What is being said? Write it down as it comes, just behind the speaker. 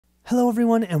Hello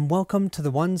everyone and welcome to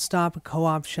the One-Stop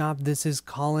Co-op Shop. This is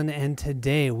Colin and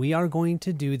today we are going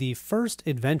to do the first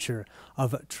adventure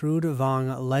of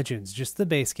Trudvang Legends, just the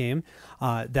base game.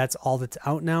 That's all that's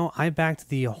out now. I backed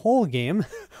the whole game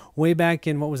way back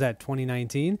in,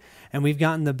 2019? And we've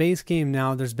gotten the base game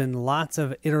now. There's been lots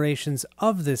of iterations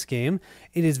of this game.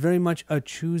 It is very much a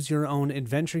choose-your-own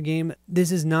adventure game. This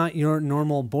is not your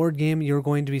normal board game. You're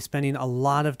going to be spending a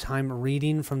lot of time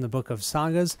reading from the Book of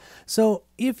Sagas. So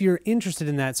if you're interested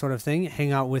in that sort of thing,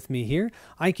 hang out with me here.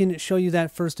 I can show you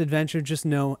that first adventure. Just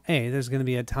know, A, there's going to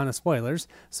be a ton of spoilers,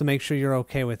 so make sure you're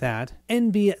okay with that.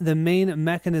 And B, the main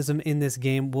mechanism in this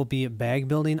game will be bag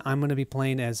building. I'm going to be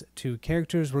playing as two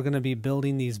characters. We're going to be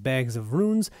building these bags of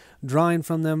runes, drawing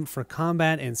from them for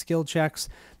combat and skill checks.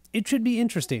 It should be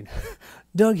interesting.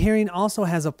 Doug Herring also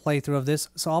has a playthrough of this,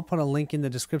 so I'll put a link in the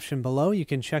description below. You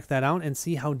can check that out and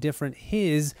see how different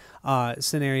his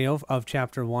scenario of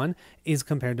Chapter 1 is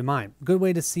compared to mine. Good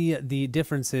way to see the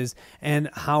differences and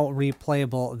how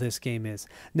replayable this game is.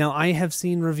 Now, I have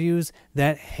seen reviews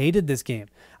that hated this game,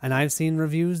 and I've seen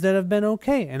reviews that have been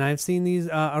okay, and I've seen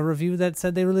a review that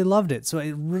said they really loved it. So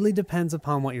it really depends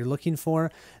upon what you're looking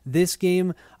for. This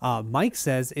game, Mike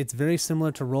says it's very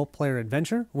similar to Role Player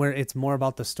Adventure, where it's more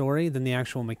about the story than the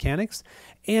actual mechanics.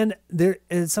 And there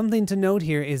is something to note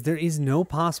here is there is no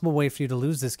possible way for you to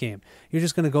lose this game. You're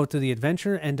just going to go through the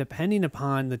adventure, and depending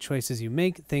upon the choices you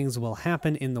make, things will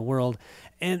happen in the world.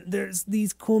 And there's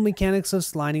these cool mechanics of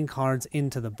sliding cards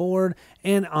into the board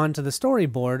and onto the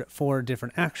storyboard for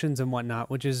different actions and whatnot,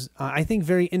 which is, I think,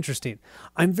 very interesting.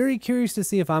 I'm very curious to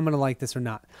see if I'm going to like this or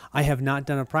not. I have not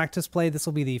done a practice play. This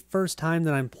will be the first time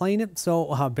that I'm playing it,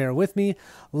 so bear with me.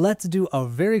 Let's do a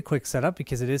very quick setup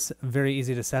because it is very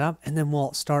easy to set up, and then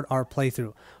we'll start our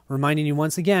playthrough. Reminding you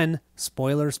once again,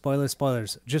 spoilers, spoilers,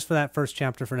 spoilers, just for that first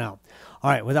chapter for now.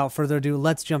 All right, without further ado,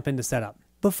 let's jump into setup.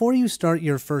 Before you start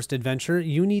your first adventure,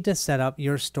 you need to set up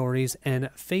your stories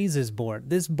and phases board.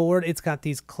 This board, it's got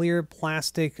these clear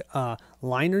plastic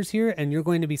liners here, and you're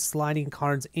going to be sliding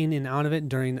cards in and out of it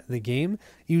during the game.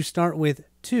 You start with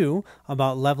 2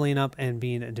 about leveling up and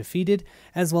being defeated,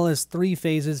 as well as 3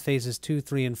 phases, phases 2,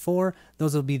 3, and 4.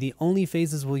 Those will be the only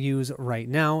phases we'll use right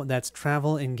now. That's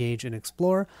travel, engage, and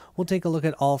explore. We'll take a look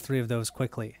at all 3 of those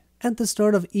quickly. At the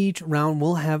start of each round,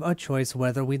 we'll have a choice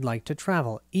whether we'd like to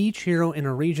travel. Each hero in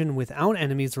a region without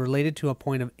enemies related to a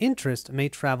point of interest may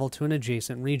travel to an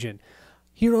adjacent region.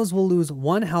 Heroes will lose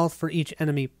 1 health for each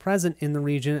enemy present in the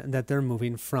region that they're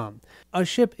moving from. A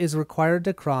ship is required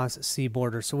to cross sea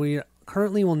borders, so we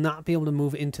currently will not be able to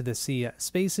move into the sea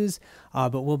spaces,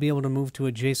 but we'll be able to move to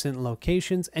adjacent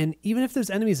locations. And even if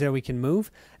there's enemies there, we can move,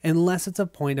 unless it's a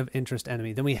point of interest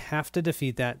enemy. Then we have to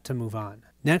defeat that to move on.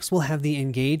 Next, we'll have the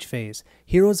engage phase.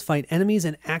 Heroes fight enemies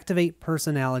and activate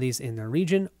personalities in their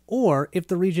region, or if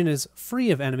the region is free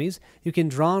of enemies, you can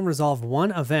draw and resolve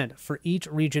 1 event for each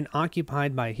region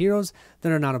occupied by heroes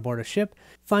that are not aboard a ship.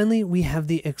 Finally, we have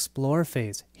the explore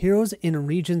phase. Heroes in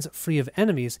regions free of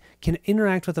enemies can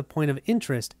interact with a point of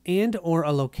interest and or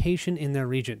a location in their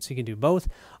region. So you can do both.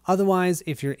 Otherwise,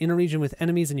 if you're in a region with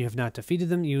enemies and you have not defeated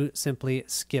them, you simply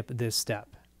skip this step.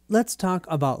 Let's talk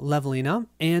about leveling up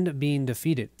and being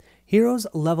defeated. Heroes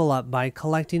level up by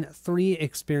collecting 3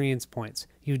 experience points.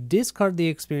 You discard the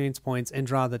experience points and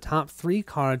draw the top 3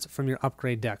 cards from your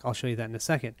upgrade deck. I'll show you that in a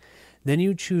second. Then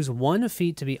you choose 1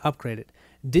 feat to be upgraded.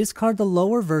 Discard the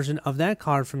lower version of that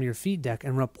card from your feat deck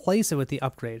and replace it with the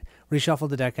upgrade. Reshuffle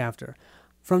the deck after.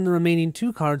 From the remaining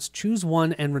 2 cards, choose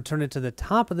 1 and return it to the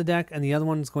top of the deck, and the other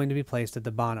one is going to be placed at the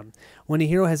bottom. When a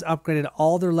hero has upgraded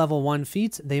all their level 1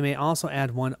 feats, they may also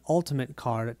add 1 ultimate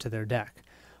card to their deck.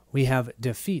 We have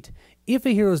defeat. If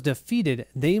a hero is defeated,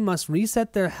 they must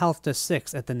reset their health to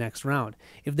 6 at the next round.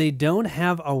 If they don't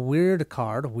have a weird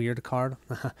card,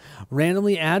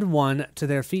 randomly add 1 to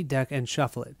their feat deck and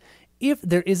shuffle it. If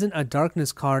there isn't a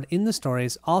darkness card in the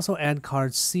stories, also add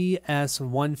card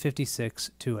CS156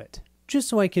 to it. Just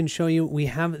so I can show you, we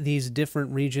have these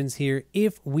different regions here.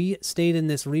 If we stayed in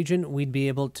this region, we'd be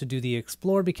able to do the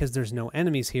explore because there's no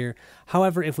enemies here.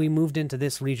 However, if we moved into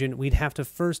this region, we'd have to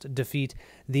first defeat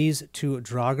these 2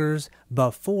 Draugrs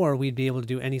before we'd be able to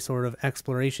do any sort of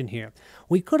exploration here.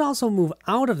 We could also move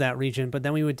out of that region, but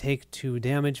then we would take 2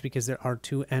 damage because there are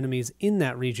 2 enemies in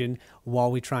that region while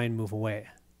we try and move away.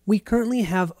 We currently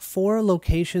have 4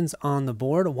 locations on the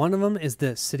board. One of them is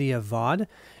the City of Vod,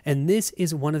 and this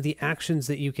is one of the actions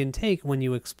that you can take when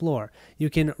you explore.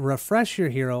 You can refresh your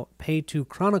hero, pay 2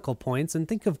 Chronicle points, and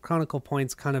think of Chronicle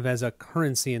points kind of as a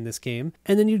currency in this game,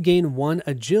 and then you gain 1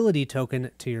 agility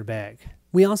token to your bag.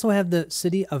 We also have the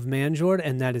City of Manjord,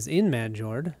 and that is in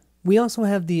Manjord. We also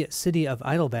have the City of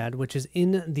Idlebad, which is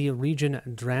in the region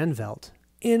Dranvelt.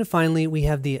 And finally, we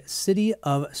have the City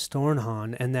of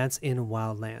Stornhon, and that's in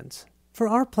Wildlands. For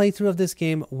our playthrough of this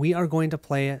game, we are going to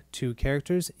play 2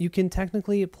 characters. You can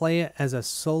technically play it as a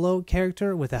solo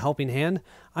character with a helping hand.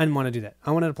 I didn't want to do that.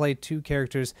 I wanted to play 2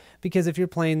 characters because if you're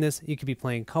playing this, you could be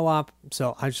playing co-op.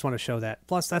 So I just want to show that.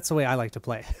 Plus, that's the way I like to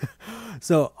play.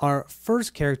 So our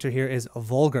first character here is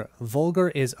Volgar.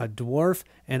 Volgar is a dwarf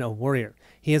and a warrior.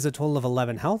 He has a total of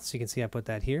 11 health, so you can see I put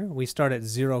that here. We start at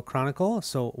 0 Chronicle,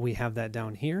 so we have that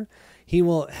down here. He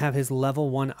will have his level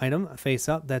 1 item face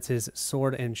up. That's his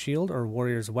sword and shield, or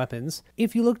warrior's weapons.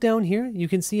 If you look down here, you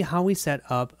can see how we set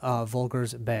up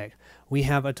Volgar's bag. We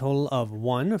have a total of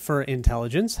 1 for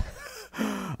intelligence.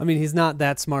 I mean, he's not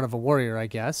that smart of a warrior, I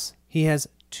guess. He has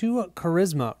 2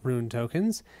 charisma rune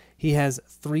tokens. He has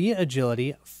 3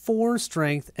 agility, 4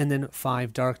 strength, and then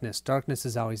 5 darkness. Darkness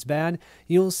is always bad.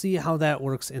 You'll see how that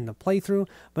works in the playthrough,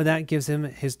 but that gives him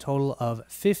his total of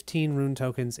 15 rune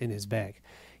tokens in his bag.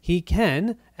 He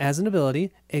can, as an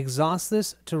ability, exhaust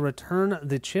this to return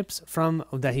the chips from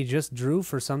that he just drew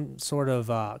for some sort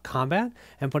of combat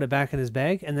and put it back in his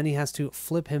bag, and then he has to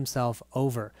flip himself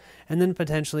over. And then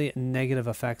potentially negative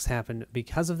effects happen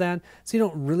because of that. So you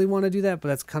don't really want to do that, but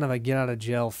that's kind of a get out of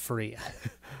jail free.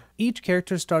 Each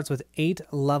character starts with 8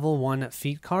 level 1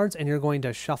 feat cards, and you're going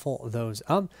to shuffle those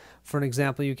up. For an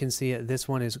example, you can see this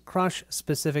one is Crush,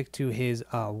 specific to his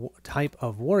type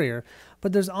of warrior.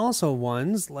 But there's also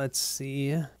ones, let's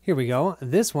see, here we go.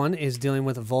 This one is dealing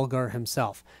with Volgar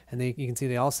himself. And you can see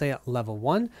they all say level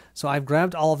 1. So I've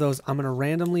grabbed all of those. I'm going to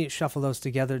randomly shuffle those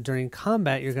together. During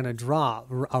combat, you're going to draw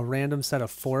a random set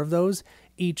of 4 of those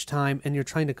each time, and you're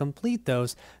trying to complete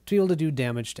those to be able to do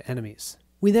damage to enemies.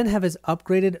 We then have his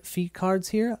upgraded feat cards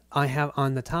here. I have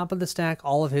on the top of the stack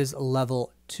all of his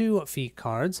level 2 feat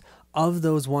cards of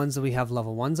those ones that we have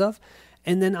level 1s of.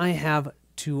 And then I have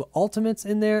 2 ultimates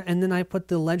in there, and then I put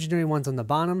the legendary ones on the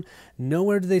bottom.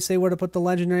 Nowhere do they say where to put the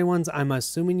legendary ones. I'm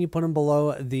assuming you put them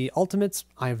below the ultimates.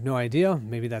 I have no idea.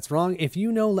 Maybe that's wrong. If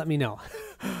you know, let me know.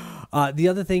 The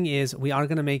other thing is we are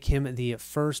going to make him the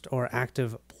first or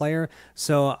active player.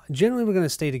 So generally we're going to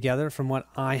stay together from what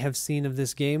I have seen of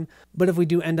this game. But if we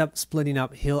do end up splitting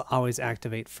up, he'll always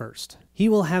activate first. He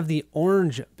will have the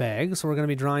orange bag. So we're going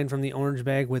to be drawing from the orange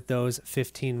bag with those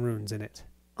 15 runes in it.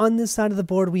 On this side of the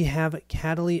board, we have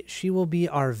Catelli. She will be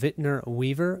our Vintner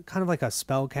Weaver, kind of like a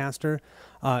spellcaster.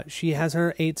 She has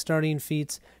her 8 starting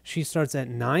feats. She starts at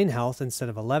 9 health instead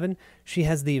of 11. She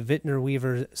has the Vintner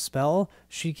Weaver spell.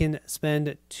 She can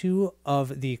spend 2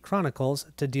 of the Chronicles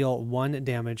to deal 1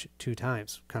 damage 2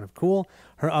 times. Kind of cool.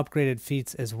 Her upgraded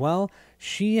feats as well.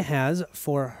 She has,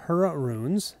 for her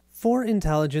runes, 4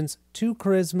 intelligence, 2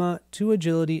 charisma, 2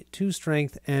 agility, 2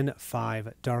 strength, and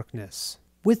 5 darkness.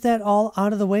 With that all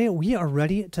out of the way, we are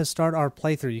ready to start our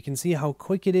playthrough. You can see how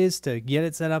quick it is to get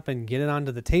it set up and get it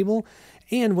onto the table.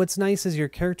 And what's nice is your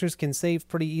characters can save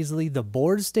pretty easily. The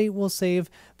board state will save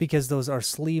because those are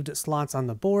sleeved slots on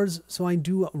the boards. So I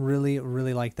do really,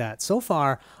 really like that. So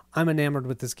far, I'm enamored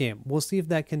with this game. We'll see if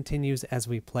that continues as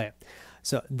we play.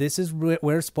 So this is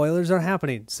where spoilers are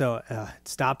happening. So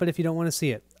stop it if you don't want to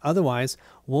see it. Otherwise,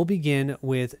 we'll begin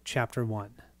with Chapter 1.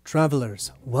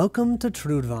 Travelers, welcome to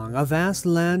Trudvang, a vast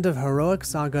land of heroic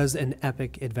sagas and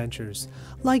epic adventures.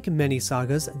 Like many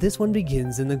sagas, this one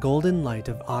begins in the golden light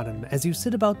of autumn as you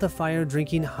sit about the fire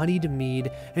drinking honeyed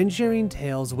mead and sharing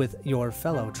tales with your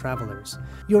fellow travelers.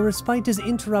 Your respite is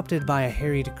interrupted by a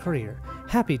harried courier,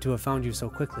 happy to have found you so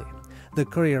quickly. The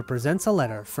courier presents a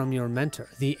letter from your mentor,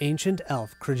 the ancient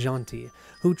elf Krajanti,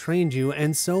 who trained you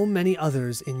and so many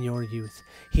others in your youth.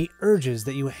 He urges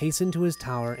that you hasten to his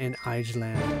tower in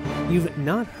Aijland. You've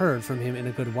not heard from him in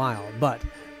a good while, but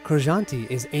Krajanti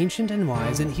is ancient and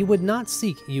wise, and he would not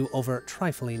seek you over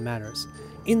trifling matters.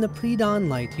 In the pre-dawn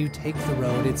light, you take the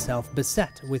road itself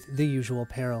beset with the usual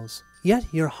perils. Yet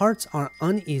your hearts are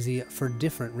uneasy for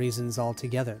different reasons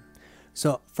altogether.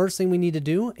 So first thing we need to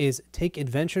do is take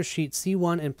adventure sheet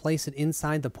C1 and place it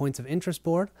inside the points of interest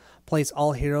board, place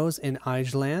all heroes in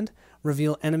Aijland,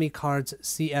 reveal enemy cards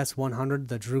CS100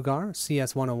 the Drugar,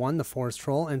 CS101 the Forest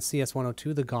Troll, and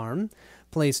CS102 the Garm,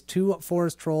 place 2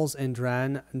 Forest Trolls in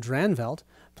Dranvelt,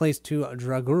 place 2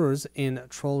 Dragurs in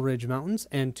Troll Ridge Mountains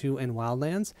and 2 in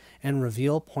Wildlands, and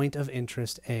reveal point of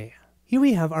interest A. Here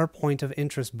we have our point of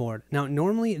interest board. Now,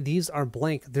 normally these are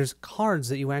blank. There's cards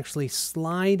that you actually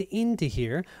slide into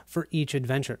here for each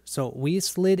adventure. So we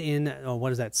slid in,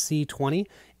 what is that, C20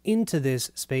 into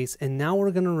this space, and now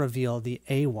we're going to reveal the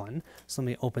A1. So let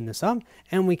me open this up,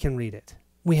 and we can read it.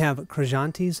 We have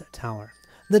Krajanti's Tower.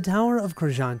 The Tower of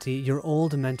Krajanti, your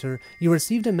old mentor, you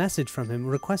received a message from him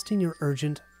requesting your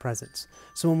urgent presence.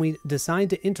 So when we decide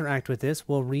to interact with this,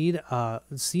 we'll read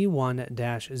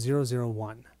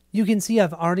C1-001. You can see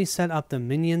I've already set up the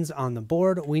minions on the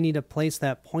board. We need to place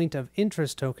that point of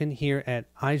interest token here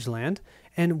at Eigeland,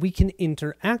 and we can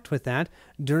interact with that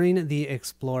during the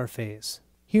explore phase.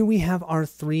 Here we have our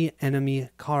 3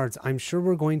 enemy cards. I'm sure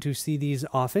we're going to see these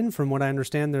often. From what I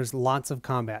understand, there's lots of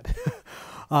combat.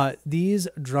 These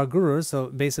Dragurus, so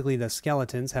basically the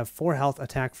skeletons, have 4 health,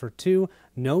 attack for 2,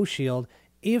 no shield.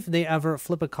 If they ever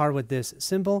flip a card with this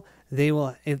symbol, they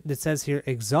will, it says here,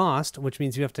 exhaust, which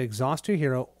means you have to exhaust your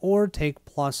hero or take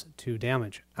 +2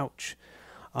 damage. Ouch.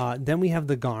 Then we have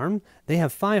the Garm. They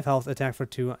have 5 health, attack for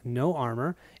 2, no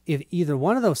armor. If either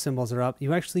one of those symbols are up,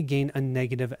 you actually gain a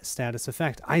negative status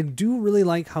effect. I do really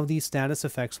like how these status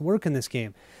effects work in this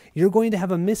game. You're going to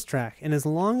have a mistrack, and as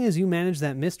long as you manage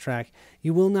that mistrack,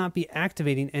 you will not be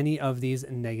activating any of these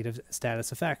negative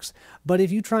status effects. But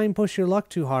if you try and push your luck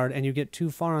too hard and you get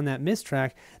too far on that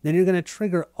mistrack, then you're going to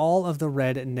trigger all of the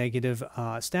red negative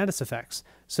status effects.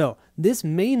 So this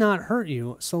may not hurt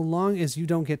you so long as you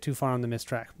don't get too far on the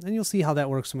mistrack. And you'll see how that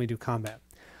works when we do combat.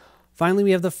 Finally,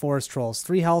 we have the Forest Trolls.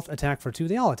 3 health, attack for 2.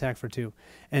 They all attack for 2.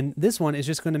 And this one is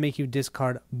just going to make you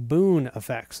discard boon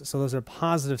effects. So those are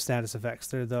positive status effects.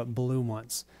 They're the blue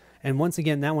ones. And once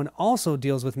again, that one also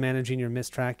deals with managing your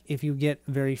mistrack. If you get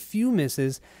very few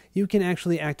misses, you can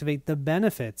actually activate the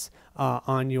benefits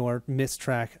on your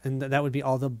mistrack. And that would be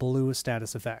all the blue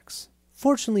status effects.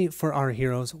 Fortunately for our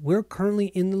heroes, we're currently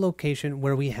in the location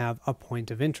where we have a point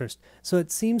of interest, so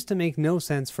it seems to make no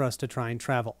sense for us to try and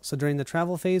travel. So during the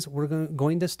travel phase, we're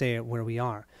going to stay where we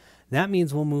are. That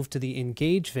means we'll move to the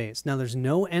engage phase. Now there's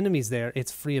no enemies there,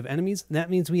 it's free of enemies.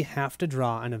 That means we have to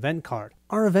draw an event card.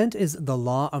 Our event is the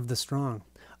Law of the Strong.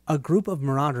 A group of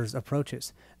marauders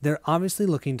approaches. They're obviously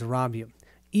looking to rob you.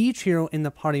 Each hero in the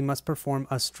party must perform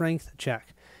a strength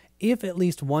check. If at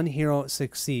least one hero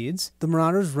succeeds, the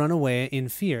marauders run away in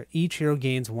fear. Each hero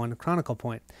gains 1 chronicle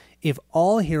point. If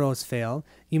all heroes fail,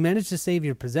 you manage to save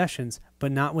your possessions,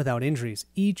 but not without injuries.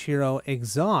 Each hero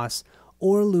exhausts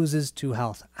or loses 2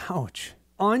 health. Ouch.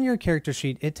 On your character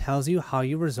sheet, it tells you how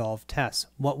you resolve tests.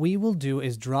 What we will do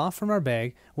is draw from our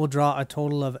bag. We'll draw a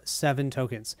total of 7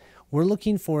 tokens. We're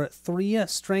looking for 3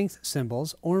 strength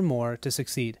symbols or more to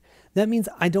succeed. That means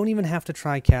I don't even have to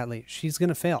try Catley. She's going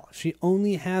to fail. She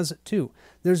only has 2.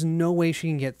 There's no way she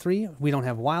can get 3. We don't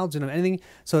have wilds, we don't have anything.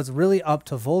 So it's really up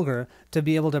to Vulgar to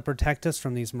be able to protect us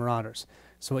from these marauders.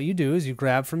 So what you do is you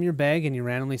grab from your bag and you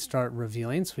randomly start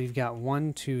revealing. So we've got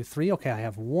 1, 2, 3. Okay, I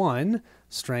have 1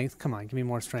 strength. Come on, give me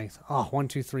more strength. Oh, 1,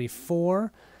 2, 3,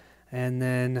 4. And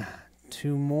then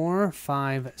 2 more,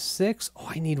 5, 6. Oh,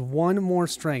 I need 1 more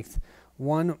strength.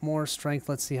 1 more strength.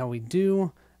 Let's see how we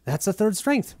do. That's a 3rd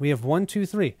strength. We have 1, 2,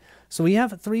 3. So we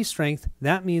have 3 strength.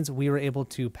 That means we were able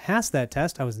to pass that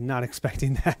test. I was not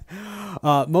expecting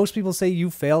that. Most people say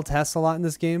you fail tests a lot in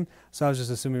this game, so I was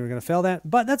just assuming we were going to fail that,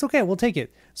 but that's okay. We'll take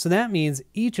it. So that means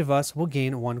each of us will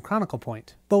gain 1 chronicle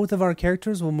point. Both of our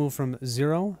characters will move from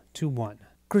 0 to 1.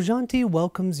 Krajanti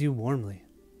welcomes you warmly.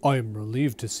 I am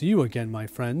relieved to see you again, my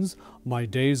friends. My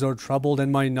days are troubled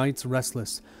and my nights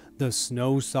restless. The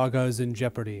Snow Saga is in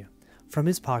jeopardy. From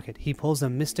his pocket, he pulls a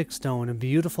mystic stone,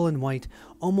 beautiful and white,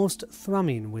 almost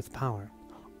thrumming with power.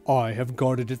 I have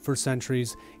guarded it for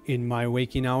centuries. In my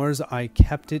waking hours, I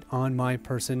kept it on my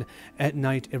person. At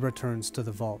night, it returns to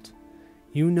the vault.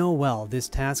 You know well this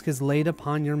task is laid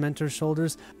upon your mentor's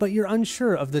shoulders, but you're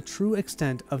unsure of the true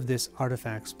extent of this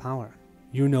artifact's power.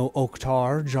 You know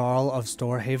Oktar, Jarl of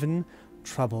Storehaven?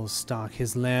 Troubles stalk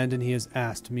his land, and he has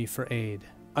asked me for aid.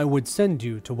 I would send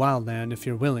you to Wildland if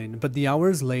you're willing, but the hour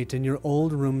is late and your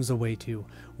old rooms await you.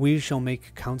 We shall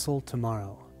make counsel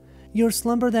tomorrow. Your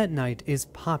slumber that night is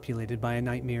populated by a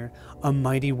nightmare. A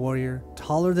mighty warrior,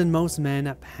 taller than most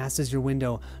men, passes your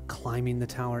window, climbing the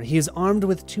tower. He is armed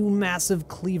with 2 massive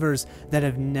cleavers that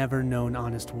have never known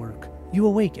honest work. You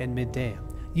awake at midday.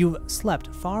 You've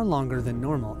slept far longer than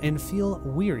normal and feel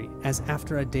weary as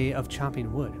after a day of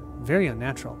chopping wood. Very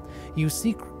unnatural. You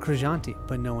seek Krajanti,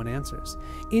 but no one answers.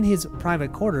 In his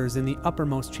private quarters in the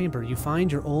uppermost chamber, you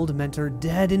find your old mentor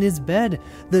dead in his bed,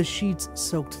 the sheets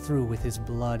soaked through with his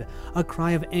blood. A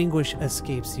cry of anguish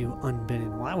escapes you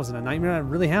unbidden. Well, that wasn't a nightmare, that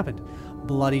really happened.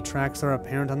 Bloody tracks are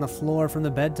apparent on the floor from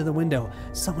the bed to the window.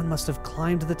 Someone must have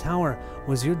climbed the tower.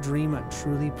 Was your dream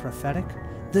truly prophetic?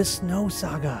 The Snow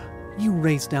Saga. You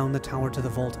race down the tower to the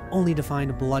vault, only to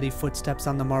find bloody footsteps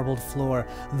on the marbled floor,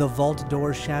 the vault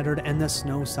door shattered, and the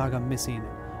Snow Saga missing.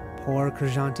 Poor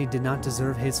Krajanti did not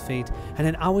deserve his fate, and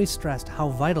had always stressed how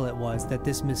vital it was that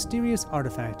this mysterious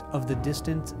artifact of the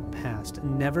distant past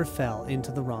never fell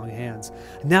into the wrong hands.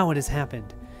 Now it has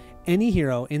happened. Any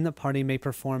hero in the party may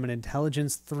perform an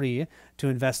intelligence 3 to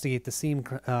investigate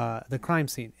the crime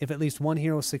scene. If at least one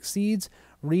hero succeeds,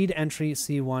 read entry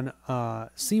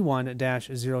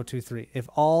C1-023. If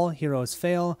all heroes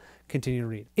fail, continue to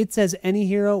read. It says any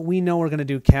hero. We know we're going to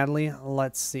do Cadley.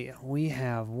 Let's see. We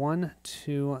have 1,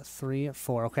 2, 3,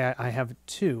 4. Okay, I have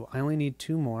 2. I only need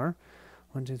 2 more.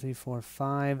 1, 2, 3, 4,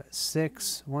 5,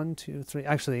 6. 1, 2, 3.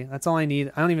 Actually, that's all I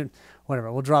need. I don't even...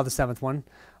 Whatever. We'll draw the 7th one.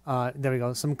 There we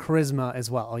go. Some charisma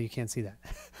as well. Oh, you can't see that.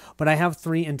 But I have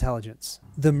 3 intelligence.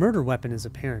 The murder weapon is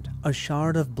apparent. A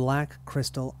shard of black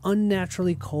crystal,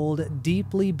 unnaturally cold,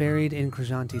 deeply buried in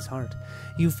Krishanti's heart.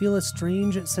 You feel a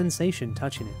strange sensation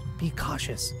touching it. Be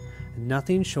cautious.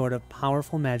 Nothing short of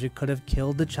powerful magic could have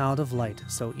killed the Child of Light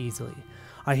so easily.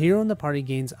 A hero in the party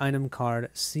gains item card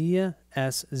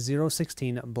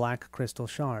CS016 Black Crystal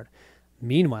Shard.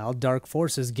 Meanwhile, dark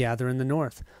forces gather in the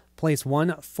north. Place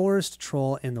 1 forest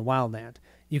troll in the wildland.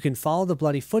 You can follow the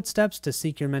bloody footsteps to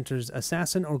seek your mentor's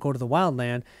assassin or go to the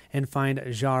wildland and find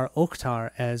Jar Oktar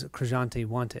as Krishanti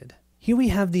wanted. Here we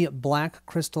have the Black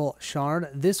Crystal Shard.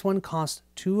 This one costs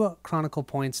 2 Chronicle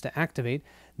points to activate.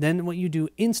 Then what you do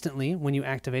instantly when you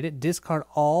activate it, discard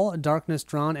all darkness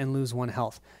drawn and lose 1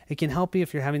 health. It can help you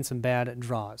if you're having some bad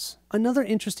draws. Another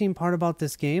interesting part about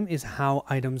this game is how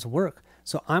items work.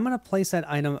 So I'm going to place that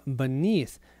item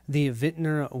beneath the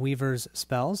Vintner Weaver's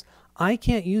spells. I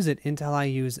can't use it until I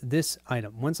use this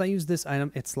item. Once I use this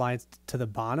item, it slides to the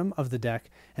bottom of the deck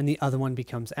and the other one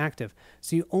becomes active.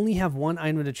 So you only have 1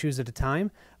 item to choose at a time,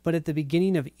 but at the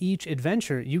beginning of each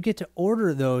adventure, you get to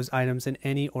order those items in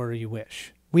any order you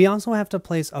wish. We also have to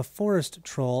place a forest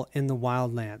troll in the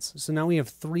wildlands. So now we have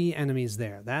 3 enemies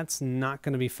there. That's not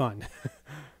going to be fun.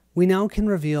 We now can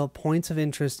reveal points of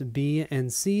interest B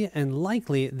and C, and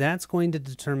likely that's going to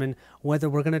determine whether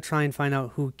we're going to try and find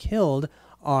out who killed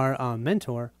our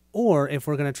mentor, or if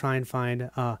we're going to try and find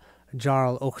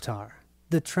Jarl Oktar.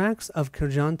 The tracks of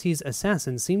Krishanti's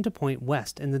assassin seem to point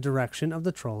west in the direction of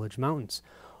the Trollage Mountains.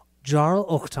 Jarl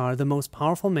Oktar, the most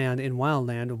powerful man in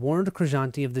Wildland, warned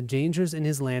Krishanti of the dangers in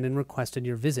his land and requested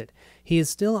your visit. He is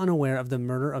still unaware of the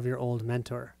murder of your old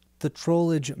mentor. The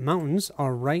Trollage Mountains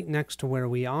are right next to where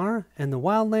we are, and the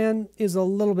Wildland is a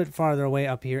little bit farther away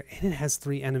up here, and it has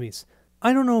 3 enemies.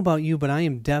 I don't know about you, but I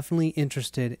am definitely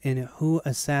interested in who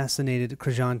assassinated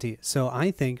Krishanti, so I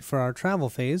think for our travel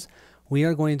phase, we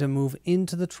are going to move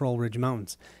into the Trollridge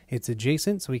Mountains. It's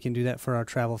adjacent, so we can do that for our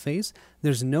travel phase.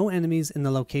 There's no enemies in the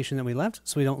location that we left,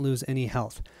 so we don't lose any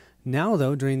health. Now,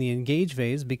 though, during the engage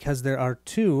phase, because there are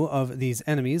 2 of these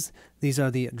enemies, these are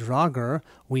the Draugr,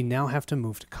 we now have to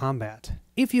move to combat.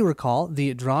 If you recall,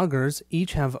 the Draugrs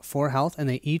each have 4 health and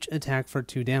they each attack for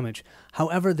 2 damage.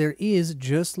 However, there is,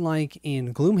 just like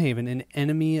in Gloomhaven, an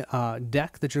enemy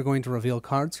deck that you're going to reveal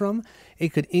cards from.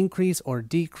 It could increase or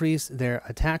decrease their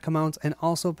attack amounts and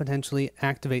also potentially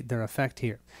activate their effect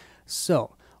here.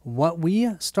 So, what we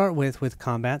start with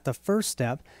combat, the first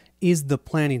step is the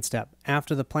planning step.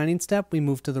 After the planning step, we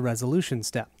move to the resolution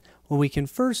step. What we can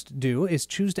first do is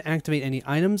choose to activate any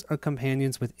items or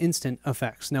companions with instant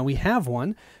effects. Now we have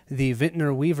one, the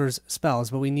Vintner Weaver's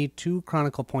spells, but we need 2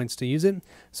 Chronicle points to use it,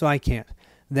 so I can't.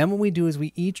 Then what we do is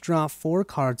we each draw 4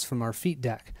 cards from our feat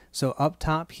deck. So up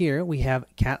top here, we have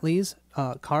Cadley's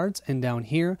cards, and down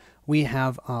here, we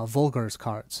have Vulgar's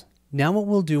cards. Now what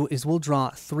we'll do is we'll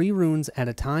draw 3 runes at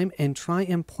a time and try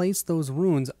and place those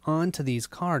runes onto these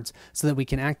cards so that we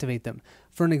can activate them.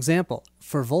 For an example,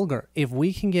 for Vulgar, if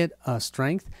we can get a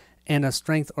strength and a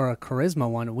strength or a charisma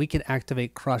one, we could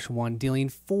activate Crush 1, dealing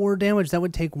 4 damage. That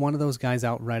would take one of those guys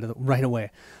out right away.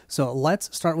 So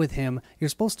let's start with him. You're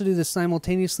supposed to do this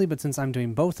simultaneously, but since I'm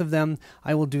doing both of them,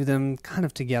 I will do them kind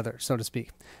of together, so to speak.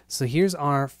 So here's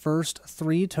our first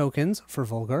 3 tokens for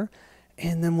Vulgar.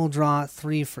 And then we'll draw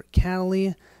 3 for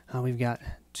Cadley. We've got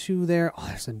 2 there. Oh,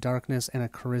 there's a darkness and a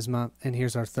charisma. And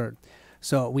here's our 3rd.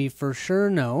 So we for sure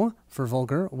know for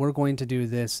Vulgar, we're going to do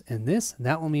this and this.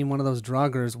 That will mean one of those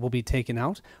Draugrs will be taken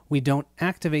out. We don't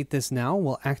activate this now.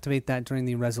 We'll activate that during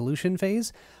the resolution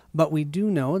phase. But we do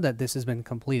know that this has been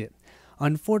completed.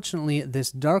 Unfortunately,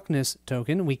 this darkness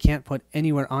token we can't put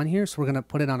anywhere on here, so we're going to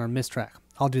put it on our mist track.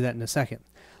 I'll do that in a second.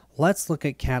 Let's look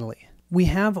at Cadley. We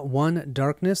have 1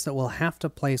 darkness that we'll have to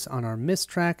place on our mist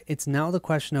track. It's now the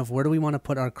question of where do we want to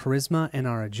put our charisma and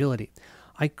our agility.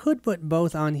 I could put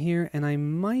both on here, and I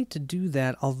might do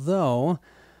that, although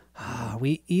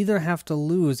we either have to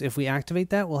lose, if we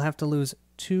activate that, we'll have to lose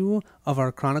 2 of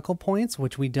our Chronicle points,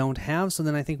 which we don't have, so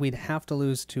then I think we'd have to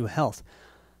lose 2 health.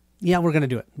 Yeah, we're going to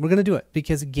do it. We're going to do it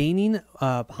because gaining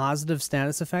a positive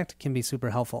status effect can be super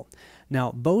helpful.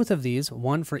 Now, both of these,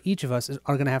 1 for each of us,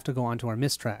 are going to have to go onto our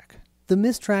mist track. The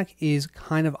mistrack is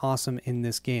kind of awesome in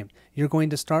this game. You're going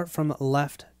to start from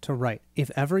left to right.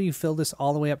 If ever you fill this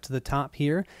all the way up to the top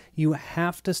here, you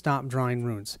have to stop drawing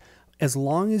runes. As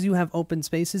long as you have open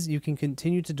spaces, you can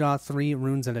continue to draw 3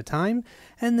 runes at a time,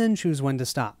 and then choose when to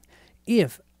stop.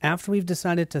 If, after we've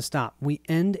decided to stop, we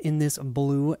end in this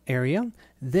blue area,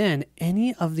 then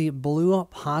any of the blue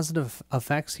positive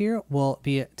effects here will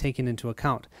be taken into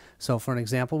account. So for an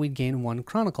example, we'd gain 1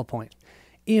 chronicle point.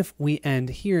 If we end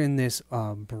here in this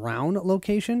brown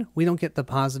location, we don't get the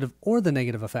positive or the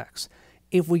negative effects.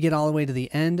 If we get all the way to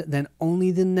the end, then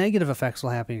only the negative effects will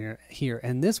happen here,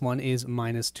 and this one is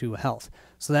 -2 health.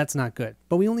 So that's not good.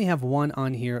 But we only have 1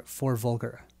 on here for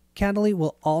Vulgar. Cataly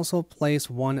will also place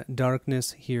 1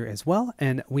 darkness here as well,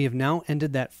 and we have now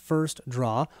ended that first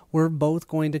draw. We're both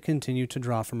going to continue to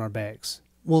draw from our bags.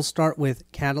 We'll start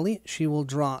with Cataly. She will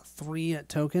draw 3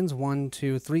 tokens. 1,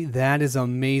 2, 3. That is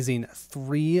amazing.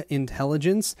 3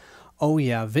 intelligence. Oh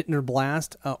yeah, Vintner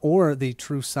Blast or the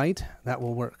True Sight. That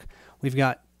will work. We've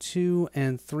got 2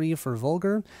 and 3 for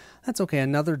Vulgar. That's okay.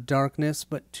 Another darkness,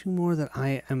 but 2 more that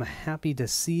I am happy to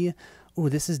see. Oh,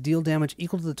 this is deal damage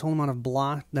equal to the total amount of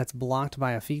block that's blocked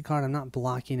by a feed card. I'm not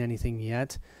blocking anything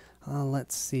yet.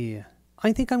 Let's see.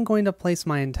 I think I'm going to place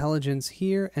my intelligence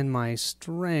here and my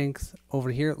strength over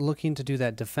here, looking to do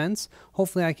that defense.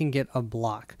 Hopefully I can get a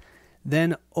block.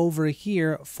 Then over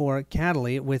here for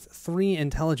Cataly with 3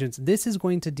 intelligence, this is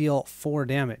going to deal 4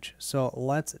 damage. So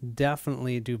let's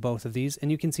definitely do both of these. And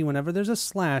you can see whenever there's a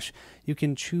slash, you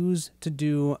can choose to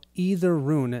do either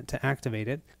rune to activate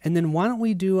it. And then why don't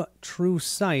we do True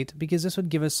Sight, because this would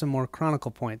give us some more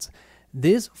chronicle points.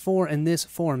 This 4 and this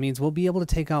 4 means we'll be able to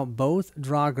take out both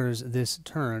Draugrs this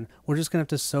turn. We're just going to have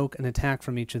to soak an attack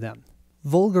from each of them.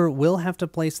 Vulgar will have to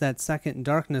place that second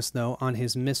darkness, though, on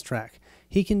his mistrack.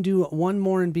 He can do 1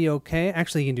 more and be okay.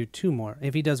 Actually, he can do 2 more.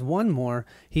 If he does 1 more,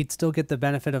 he'd still get the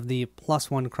benefit of the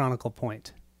 +1 chronicle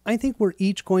point. I think we're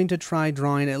each going to try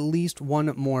drawing at least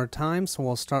 1 more time, so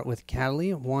we'll start with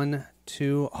Cataly. 1,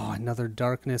 2, oh, another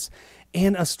darkness,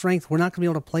 and a strength. We're not going to be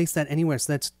able to place that anywhere,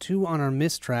 so that's 2 on our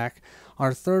mistrack.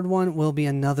 Our third one will be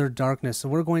another darkness, so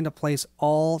we're going to place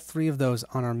all 3 of those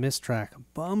on our mistrack.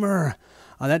 Bummer.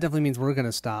 That definitely means we're going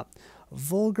to stop.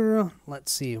 Vulgar,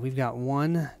 let's see, we've got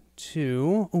 1,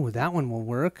 2. Oh, that one will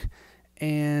work.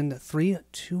 And 3,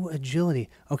 2 agility.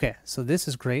 Okay, so this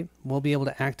is great. We'll be able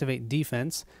to activate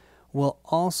defense. We'll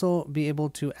also be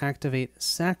able to activate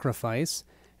sacrifice.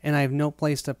 And I have no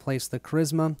place to place the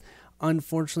charisma.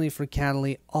 Unfortunately for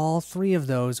Cataly, all 3 of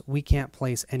those we can't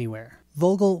place anywhere.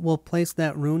 Vogel will place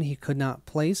that rune he could not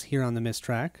place here on the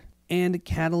mistrack. And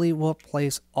Cataly will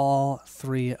place all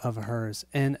 3 of hers.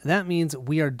 And that means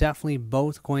we are definitely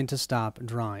both going to stop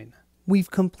drawing.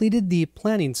 We've completed the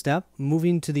planning step.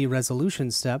 Moving to the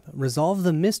resolution step, resolve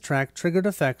the mistrack triggered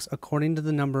effects according to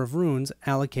the number of runes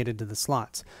allocated to the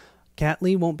slots.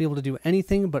 Cataly won't be able to do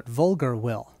anything, but Vulgar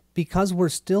will. Because we're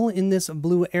still in this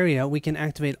blue area, we can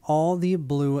activate all the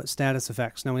blue status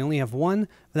effects. Now we only have 1,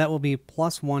 but that will be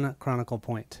 +1 chronicle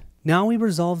point. Now we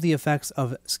resolve the effects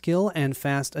of skill and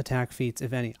fast attack feats,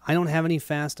 if any. I don't have any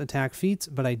fast attack feats,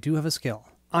 but I do have a skill.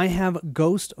 I have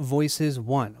Ghost Voices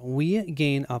 1. We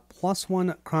gain a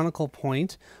 +1 chronicle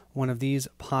point, one of these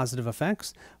positive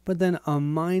effects, but then a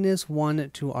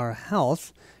 -1 to our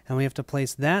health, and we have to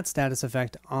place that status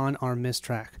effect on our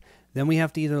mistrack. Then we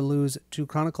have to either lose 2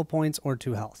 chronicle points or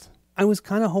 2 health. I was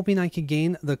kind of hoping I could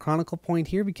gain the chronicle point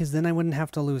here because then I wouldn't have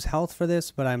to lose health for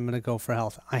this, but I'm going to go for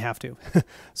health. I have to.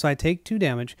 So I take 2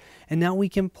 damage, and now we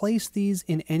can place these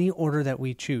in any order that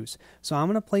we choose. So I'm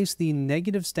going to place the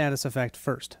negative status effect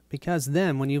first, because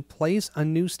then when you place a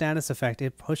new status effect,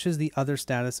 it pushes the other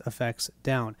status effects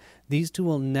down. These 2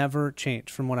 will never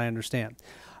change from what I understand.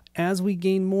 As we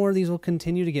gain more, these will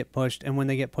continue to get pushed, and when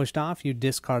they get pushed off, you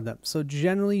discard them. So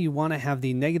generally, you want to have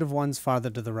the negative ones farther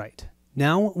to the right.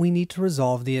 Now we need to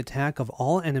resolve the attack of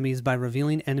all enemies by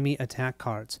revealing enemy attack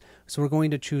cards. So we're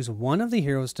going to choose one of the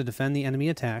heroes to defend the enemy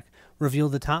attack, reveal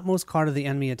the topmost card of the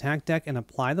enemy attack deck and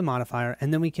apply the modifier,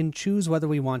 and then we can choose whether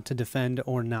we want to defend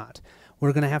or not.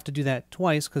 We're going to have to do that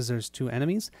twice because there's 2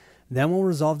 enemies. Then we'll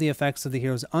resolve the effects of the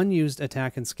hero's unused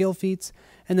attack and skill feats,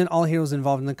 and then all heroes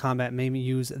involved in the combat may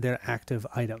use their active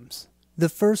items. The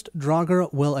first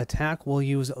Draugr will attack. We'll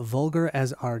use Vulgar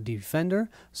as our defender.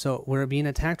 So we're being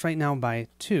attacked right now by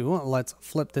 2. Let's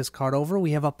flip this card over.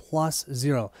 We have a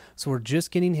 +0. So we're just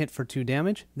getting hit for 2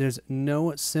 damage. There's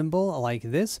no symbol like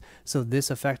this, so this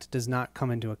effect does not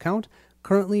come into account.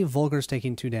 Currently, Vulgar's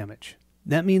taking 2 damage.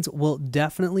 That means we'll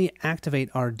definitely activate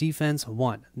our defense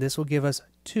 1. This will give us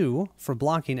 2 for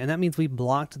blocking, and that means we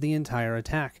blocked the entire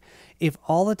attack. If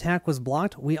all attack was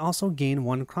blocked, we also gain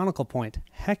 1 Chronicle point.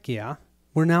 Heck yeah.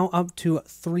 We're now up to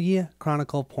 3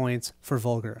 Chronicle points for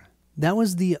Vulgar. That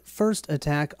was the first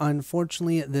attack.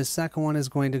 Unfortunately, the second one is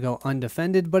going to go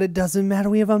undefended, but it doesn't matter.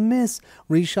 We have a miss.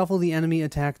 Reshuffle the enemy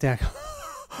attack deck.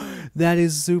 That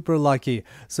is super lucky.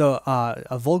 So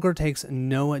a Vulgar takes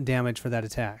no damage for that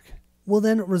attack. We'll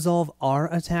then resolve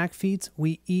our attack feats.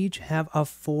 We each have a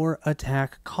 4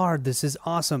 attack card. This is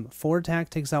awesome. 4 attack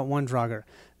takes out 1 Draugr.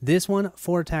 This one,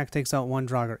 4 attack takes out 1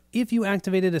 Draugr. If you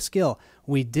activated a skill,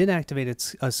 we did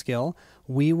activate a skill,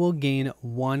 we will gain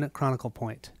 1 Chronicle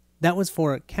point. That was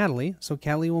for Catelli, so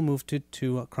Catelli will move to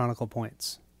 2 Chronicle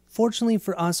points. Fortunately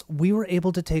for us, we were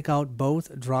able to take out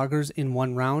both Draugrs in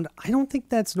 1 round. I don't think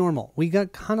that's normal. We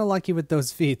got kind of lucky with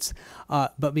those feats.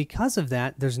 But because of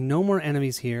that, there's no more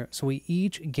enemies here, so we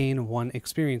each gain 1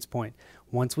 experience point.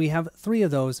 Once we have 3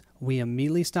 of those, we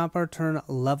immediately stop our turn,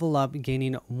 level up,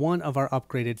 gaining 1 of our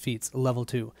upgraded feats, level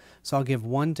 2. So I'll give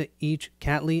 1 to each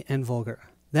Catelli and Vulgar.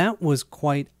 That was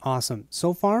quite awesome.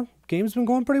 So far, game's been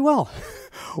going pretty well.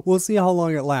 We'll see how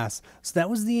long it lasts. So that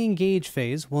was the engage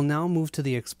phase. We'll now move to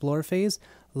the explore phase.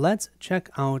 Let's check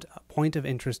out point of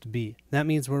interest B. That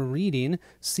means we're reading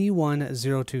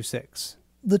C1026.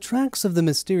 The tracks of the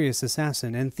mysterious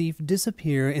assassin and thief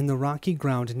disappear in the rocky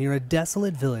ground near a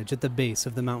desolate village at the base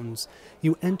of the mountains.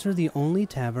 You enter the only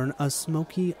tavern, a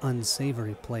smoky,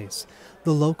 unsavory place.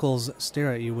 The locals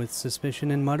stare at you with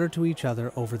suspicion and mutter to each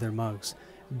other over their mugs.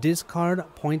 Discard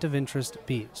point of interest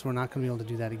B. So we're not going to be able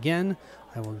to do that again.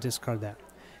 I will discard that.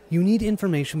 You need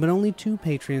information, but only 2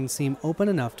 patrons seem open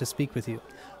enough to speak with you.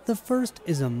 The first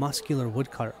is a muscular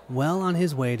woodcutter, well on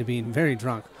his way to being very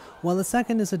drunk, while the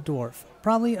second is a dwarf,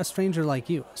 probably a stranger like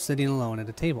you, sitting alone at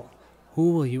a table.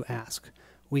 Who will you ask?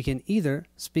 We can either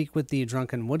speak with the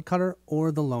drunken woodcutter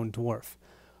or the lone dwarf.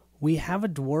 We have a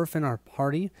dwarf in our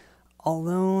party.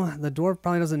 Although the dwarf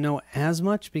probably doesn't know as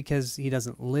much because he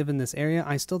doesn't live in this area,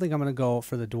 I still think I'm going to go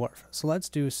for the dwarf. So let's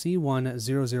do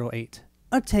C1008.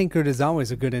 A tankard is always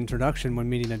a good introduction when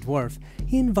meeting a dwarf.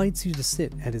 He invites you to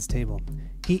sit at his table.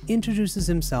 He introduces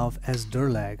himself as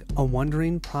Durlag, a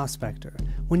wandering prospector.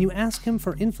 When you ask him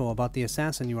for info about the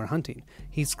assassin you are hunting,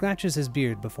 he scratches his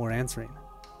beard before answering.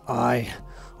 I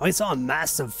saw a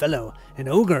massive fellow, an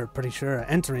ogre pretty sure,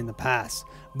 entering the pass,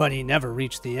 but he never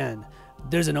reached the end.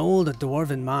 There's an old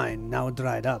dwarven mine, now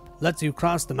dried up. Lets you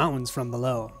cross the mountains from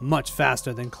below, much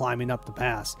faster than climbing up the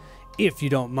pass, if you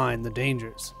don't mind the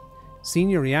dangers. Seeing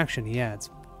your reaction, he adds,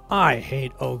 I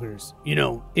hate ogres. You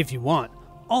know, if you want,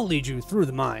 I'll lead you through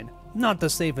the mine. Not the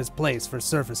safest place for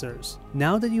surfacers.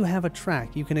 Now that you have a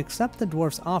track, you can accept the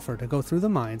dwarf's offer to go through the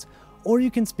mines, or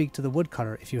you can speak to the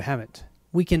woodcutter if you haven't.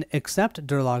 We can accept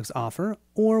Durlag's offer,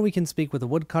 or we can speak with the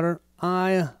woodcutter.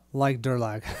 I like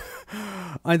Durlag.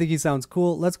 I think he sounds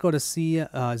cool. Let's go to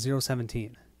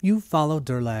C017. You follow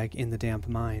Durlag in the damp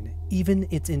mine. Even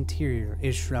its interior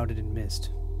is shrouded in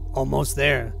mist. Almost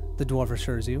there, the dwarf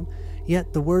assures you.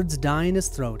 Yet the words die in his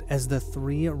throat as the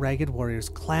 3 ragged warriors,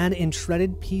 clad in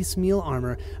shredded piecemeal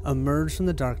armor, emerge from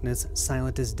the darkness,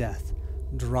 silent as death.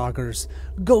 Draugrs,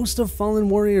 ghosts of fallen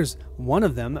warriors. One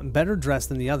of them, better dressed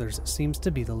than the others, seems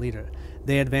to be the leader.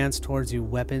 They advance towards you,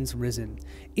 weapons risen.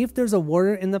 If there's a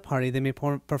warrior in the party, they may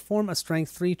perform a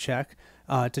strength 3 check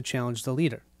to challenge the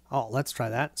leader. Oh, let's try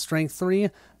that. Strength 3,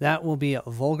 that will be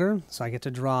Vulgar, so I get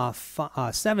to draw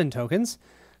 7 tokens.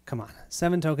 Come on,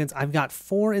 7 tokens. I've got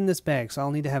 4 in this bag, so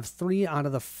I'll need to have 3 out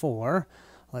of the 4.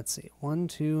 Let's see, 1,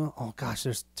 2, oh gosh,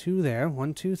 there's 2 there.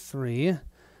 1, 2, 3,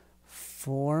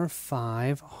 4,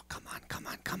 5. Oh, come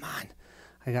on.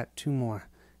 I got 2 more.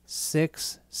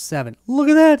 6, 7. Look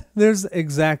at that! There's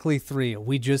exactly 3.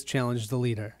 We just challenged the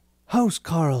leader. House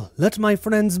Carl, let my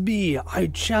friends be. I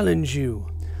challenge you.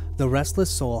 The restless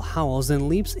soul howls and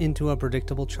leaps into a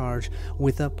predictable charge.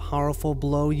 With a powerful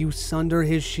blow, you sunder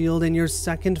his shield and your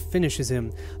second finishes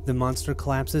him. The monster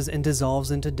collapses and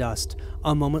dissolves into dust.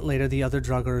 A moment later, the other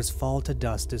Draugrs fall to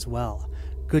dust as well.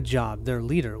 Good job, their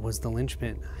leader was the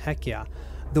linchpin. Heck yeah.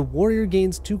 The warrior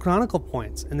gains 2 chronicle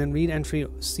points, and then read entry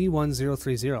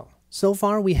C1030. So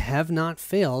far, we have not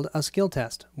failed a skill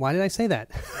test. Why did I say that?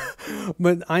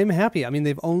 But I'm happy. I mean,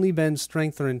 they've only been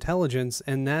strength or intelligence,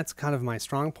 and that's kind of my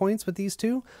strong points with these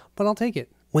 2, but I'll take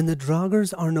it. When the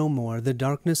Draugrs are no more, the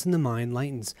darkness in the mine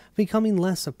lightens, becoming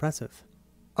less oppressive.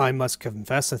 I must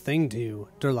confess a thing to you,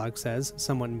 Durlag says,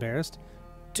 somewhat embarrassed.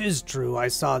 'Tis true I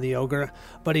saw the ogre,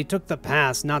 but he took the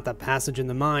pass, not the passage in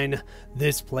the mine.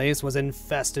 This place was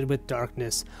infested with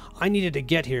darkness. I needed to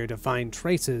get here to find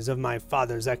traces of my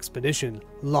father's expedition,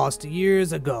 lost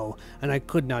years ago, and I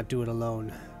could not do it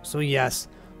alone. So yes,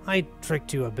 I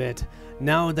tricked you a bit.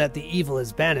 Now that the evil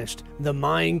is banished, the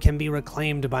mine can be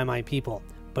reclaimed by my people.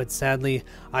 But sadly,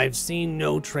 I've seen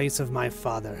no trace of my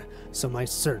father, so my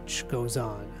search goes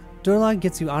on. Durlag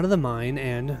gets you out of the mine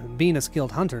and, being a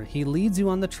skilled hunter, he leads you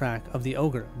on the track of the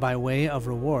ogre by way of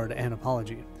reward and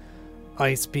apology.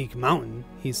 Ice Peak Mountain,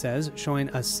 he says, showing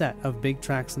a set of big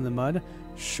tracks in the mud,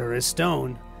 sure as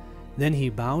stone. Then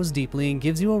he bows deeply and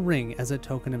gives you a ring as a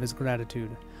token of his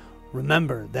gratitude.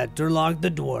 Remember that Durlag the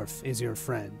dwarf is your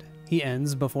friend. He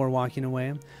ends before walking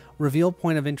away. Reveal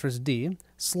point of interest D,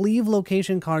 sleeve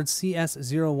location card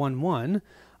CS011,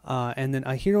 and then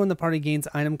a hero in the party gains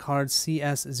item card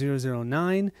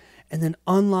CS009, and then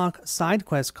unlock side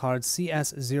quest card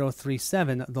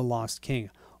CS037, the Lost King.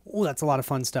 Oh, that's a lot of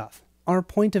fun stuff. Our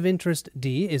point of interest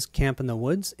D is Camp in the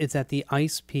Woods. It's at the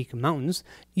Ice Peak Mountains.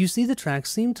 You see the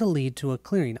tracks seem to lead to a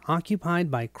clearing occupied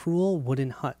by cruel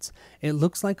wooden huts. It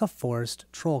looks like a forest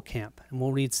troll camp, and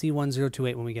we'll read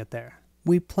C1028 when we get there.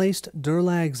 We placed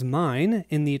Durlag's mine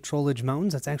in the Trollage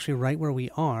Mountains. That's actually right where we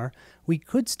are. We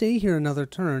could stay here another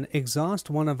turn,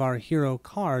 exhaust one of our hero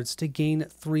cards to gain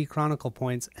 3 Chronicle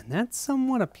points, and that's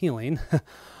somewhat appealing,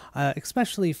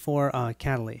 especially for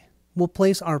Cataly. We'll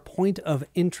place our point of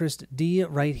interest D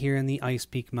right here in the Ice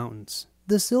Peak Mountains.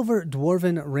 The silver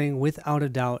dwarven ring, without a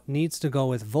doubt, needs to go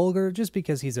with Vulgar just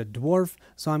because he's a dwarf,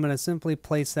 so I'm going to simply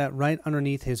place that right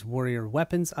underneath his warrior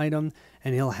weapons item,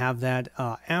 and he'll have that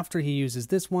after he uses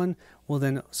this one. We'll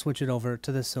then switch it over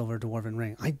to the silver dwarven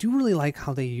ring. I do really like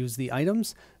how they use the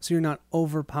items, so you're not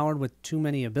overpowered with too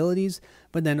many abilities,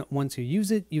 but then once you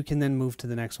use it, you can then move to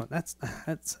the next one. That's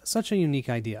such a unique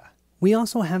idea. We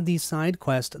also have the side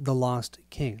quest, The Lost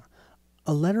King.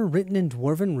 A letter written in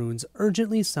dwarven runes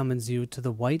urgently summons you to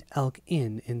the White Elk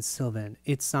Inn in Sylvan.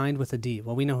 It's signed with a D.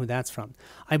 Well, we know who that's from.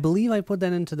 I believe I put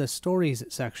that into the stories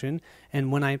section,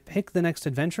 and when I pick the next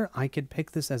adventure, I could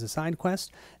pick this as a side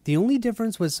quest. The only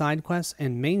difference with side quests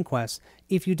and main quests,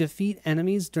 if you defeat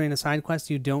enemies during a side quest,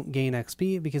 you don't gain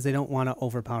XP because they don't want to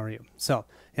overpower you. So,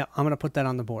 yeah, I'm going to put that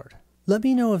on the board. Let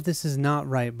me know if this is not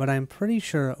right, but I'm pretty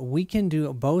sure we can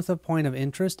do both a point of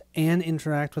interest and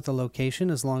interact with the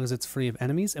location as long as it's free of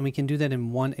enemies, and we can do that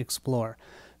in one explore.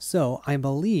 So I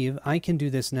believe I can do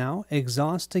this now,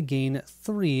 exhaust to gain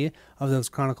 3 of those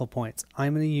Chronicle points.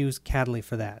 I'm going to use Cataly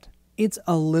for that. It's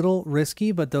a little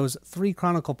risky, but those 3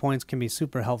 Chronicle points can be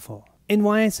super helpful. And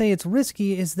why I say it's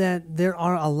risky is that there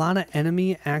are a lot of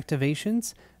enemy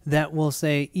activations that will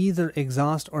say either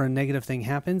exhaust or a negative thing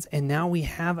happens, and now we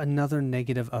have another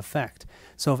negative effect.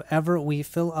 So if ever we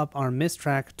fill up our mist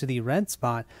track to the red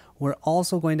spot, we're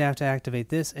also going to have to activate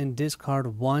this and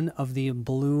discard one of the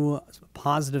blue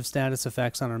positive status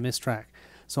effects on our mist track.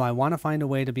 So I want to find a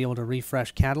way to be able to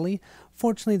refresh Cataly.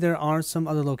 Fortunately, there are some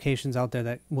other locations out there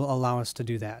that will allow us to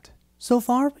do that. So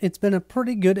far, it's been a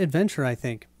pretty good adventure, I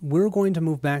think. We're going to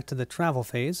move back to the travel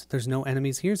phase. There's no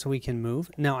enemies here, so we can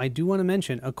move. Now, I do want to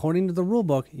mention, according to the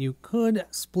rulebook, you could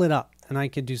split up, and I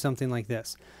could do something like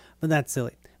this. But that's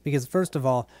silly, because first of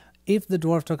all, if the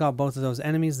dwarf took out both of those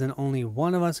enemies, then only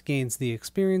one of us gains the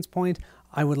experience point.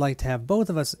 I would like to have both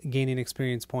of us gaining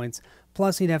experience points,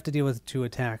 plus he'd have to deal with 2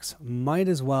 attacks. Might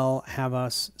as well have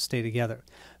us stay together.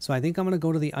 So I think I'm going to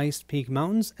go to the Ice Peak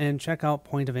Mountains and check out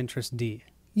point of interest D.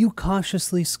 You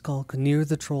cautiously skulk near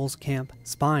the trolls' camp.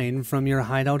 Spying from your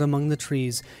hideout among the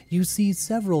trees, you see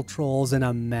several trolls and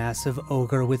a massive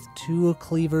ogre with 2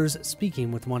 cleavers speaking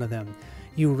with one of them.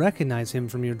 You recognize him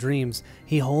from your dreams.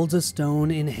 He holds a stone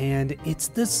in hand. It's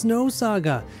the Snow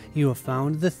Saga! You have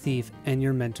found the thief and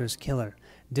your mentor's killer.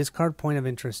 Discard point of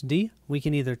interest D. We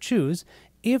can either choose.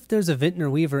 If there's a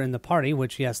Vintner Weaver in the party,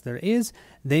 which yes there is,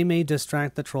 they may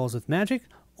distract the trolls with magic,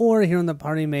 or here in the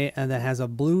party that has a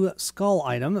blue skull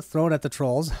item, throw it at the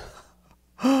trolls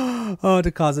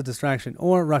to cause a distraction,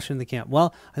 or rush into the camp.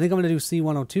 Well, I think I'm going to do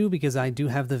C102 because I do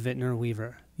have the Vintner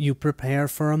Weaver. You prepare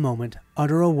for a moment,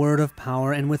 utter a word of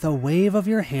power, and with a wave of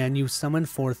your hand you summon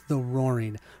forth the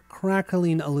roaring,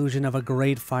 crackling illusion of a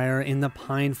great fire in the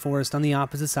pine forest on the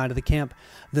opposite side of the camp.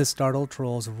 The startled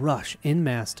trolls rush en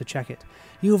masse to check it.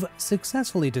 You've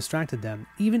successfully distracted them,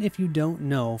 even if you don't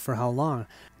know for how long.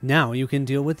 Now you can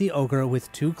deal with the ogre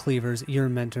with 2 cleavers, your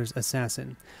mentor's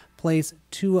assassin. Place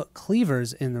 2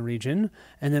 cleavers in the region,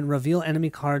 and then reveal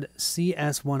enemy card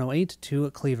CS108,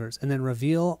 2 cleavers, and then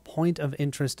reveal point of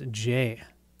interest J.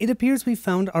 It appears we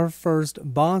found our first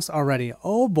boss already.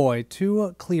 Oh boy,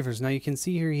 2 cleavers. Now you can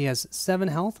see here he has 7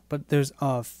 health, but there's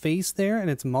a face there and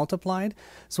it's multiplied.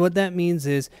 So what that means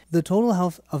is the total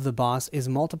health of the boss is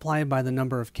multiplied by the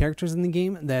number of characters in the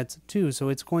game. That's 2. So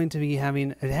it's going to be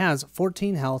it has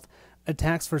 14 health,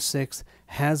 attacks for 6,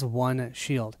 has 1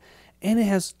 shield. And it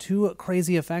has 2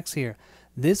 crazy effects here.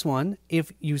 This one,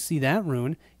 if you see that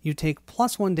rune, you take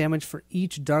 +1 damage for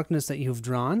each darkness that you've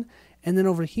drawn. And then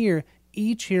over here,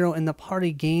 each hero in the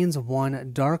party gains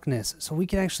 1 darkness. So we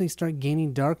can actually start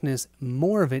gaining darkness,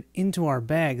 more of it, into our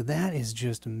bag. That is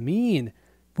just mean.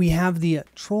 We have the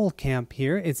troll camp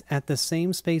here. It's at the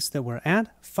same space that we're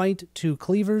at. Fight 2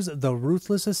 cleavers, the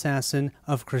ruthless assassin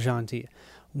of Krajanti.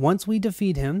 Once we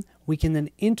defeat him, we can then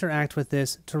interact with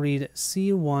this to read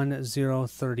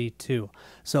C1032.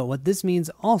 So what this means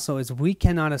also is we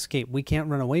cannot escape. We can't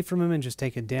run away from him and just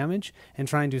take a damage and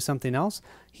try and do something else.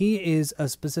 He is a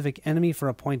specific enemy for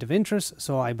a point of interest,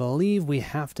 so I believe we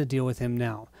have to deal with him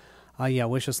now. Yeah,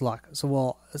 wish us luck. So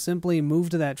we'll simply move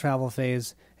to that travel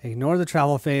phase, ignore the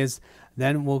travel phase,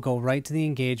 then we'll go right to the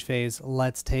engage phase.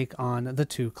 Let's take on the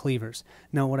 2 cleavers.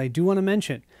 Now, what I do want to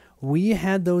mention, we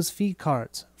had those feat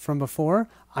cards from before.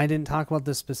 I didn't talk about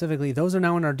this specifically. Those are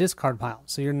now in our discard pile.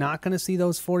 So you're not going to see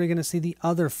those 4. You're going to see the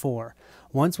other 4.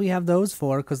 Once we have those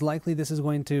 4, because likely this is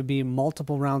going to be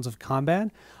multiple rounds of combat,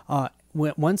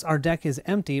 once our deck is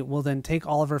empty, we'll then take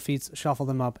all of our feats, shuffle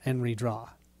them up, and redraw.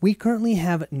 We currently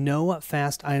have no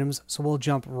fast items, so we'll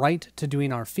jump right to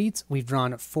doing our feats. We've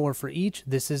drawn 4 for each.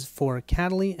 This is for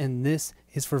Cataly, and this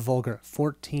is for Vulgar.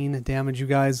 14 damage, you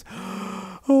guys.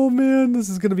 Oh man, this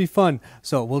is going to be fun.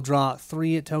 So we'll draw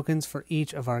 3 tokens for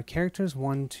each of our characters.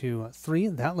 1, 2, 3.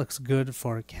 That looks good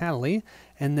for Cataly.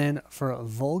 And then for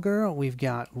Vulgar, we've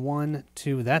got 1,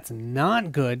 2. That's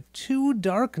not good. 2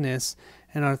 darkness.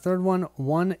 And our third one,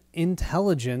 1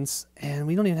 intelligence. And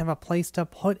we don't even have a place to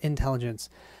put intelligence.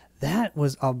 That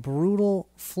was a brutal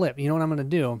flip. You know what I'm going to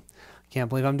do? Can't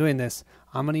believe I'm doing this.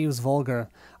 I'm going to use Vulgar.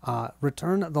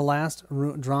 Return the last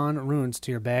drawn runes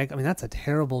to your bag. I mean, that's a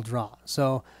terrible draw.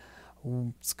 So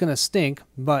it's going to stink,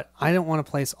 but I don't want to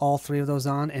place all 3 of those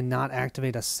on and not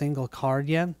activate a single card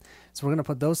yet. So we're going to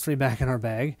put those 3 back in our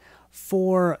bag.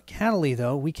 For Cataly,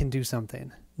 though, we can do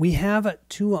something. We have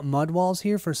 2 mud walls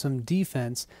here for some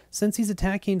defense. Since he's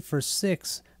attacking for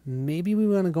 6, maybe we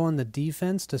want to go on the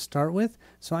defense to start with.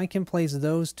 So I can place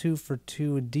those 2 for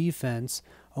 2 defense.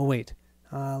 Oh, wait.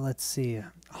 Let's see.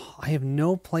 Oh, I have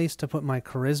no place to put my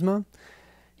charisma.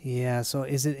 Yeah, so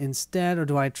is it instead, or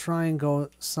do I try and go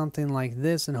something like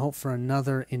this and hope for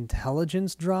another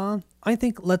intelligence draw? I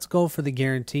think let's go for the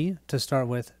guarantee to start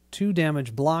with. 2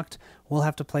 damage blocked. We'll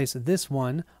have to place this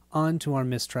one onto our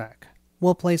mistrack.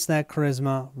 We'll place that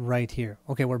charisma right here.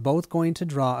 Okay, we're both going to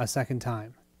draw a second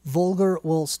time. Vulgar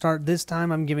will start this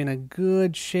time. I'm giving a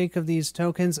good shake of these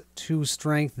tokens. 2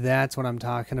 strength, that's what I'm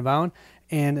talking about.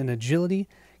 And an agility.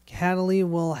 Cataly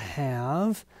will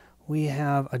have, we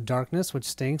have a darkness, which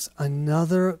stinks.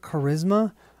 Another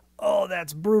charisma. Oh,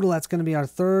 that's brutal. That's going to be our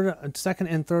second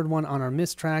and third one on our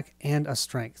mistrack, and a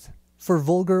strength. For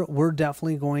Vulgar, we're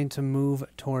definitely going to move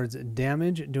towards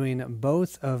damage, doing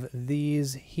both of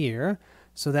these here.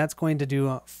 So that's going to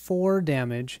do 4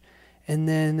 damage. And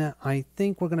then I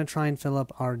think we're going to try and fill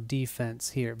up our defense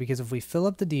here, because if we fill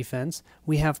up the defense,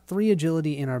 we have 3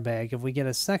 agility in our bag. If we get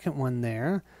a second one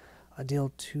there,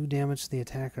 deal 2 damage to the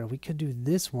attacker. We could do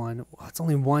this one. Oh, it's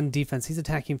only 1 defense. He's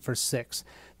attacking for 6.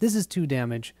 This is 2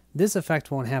 damage. This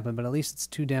effect won't happen, but at least it's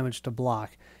 2 damage to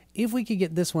block. If we could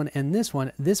get this one and this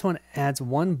one adds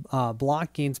 1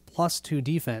 block, gains +2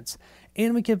 defense,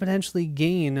 and we could potentially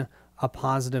gain a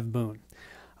positive boon.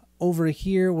 Over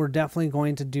here, we're definitely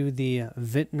going to do the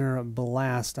Vintner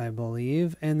Blast, I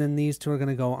believe, and then these 2 are going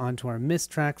to go onto our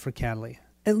mistrack for Cataly.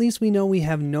 At least we know we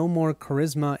have no more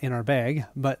charisma in our bag,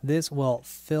 but this will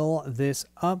fill this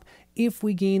up. If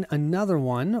we gain another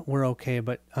one, we're okay,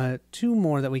 but 2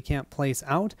 more that we can't place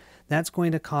out, that's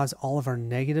going to cause all of our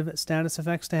negative status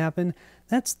effects to happen.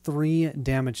 That's 3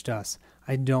 damage to us.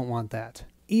 I don't want that.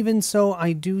 Even so,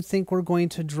 I do think we're going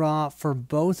to draw for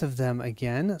both of them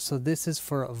again. So this is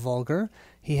for Vulgar.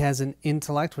 He has an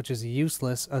intellect, which is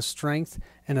useless, a strength,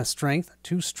 and a strength.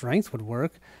 2 strength would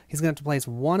work. He's going to have to place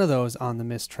 1 of those on the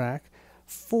mistrack.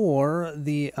 For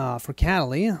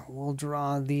Cataly, we'll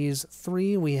draw these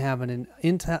 3. We have an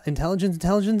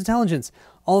intelligence.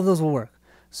 All of those will work.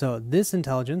 So this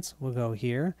intelligence will go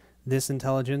here. This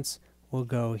intelligence will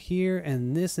go here.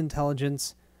 And this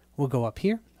intelligence will go up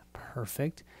here.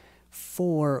 Perfect.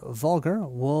 For Vulgar,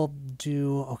 we'll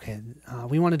do,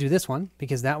 we want to do this one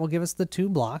because that will give us the 2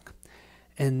 block.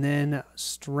 And then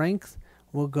strength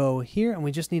will go here, and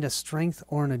we just need a strength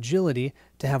or an agility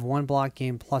to have 1 block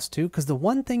gain +2, because the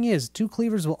one thing is 2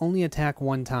 cleavers will only attack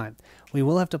 1 time. We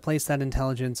will have to place that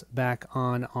intelligence back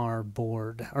on our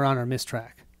board, or on our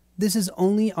mistrack. This is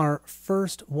only our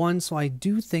first one, so I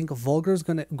do think Vulgar is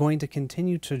going to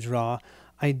continue to draw.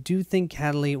 I do think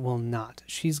Cataly will not.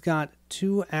 She's got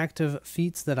 2 active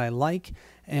feats that I like,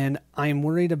 And I'm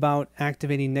worried about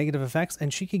activating negative effects,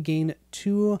 and she could gain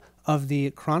 2 of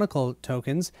the Chronicle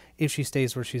tokens if she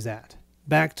stays where she's at.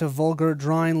 Back to Vulgar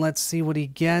drawing. Let's see what he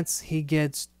gets. He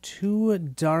gets 2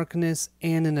 darkness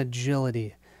and an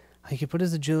agility. He could put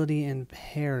his agility in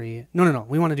parry. No.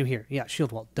 We want to do here. Yeah,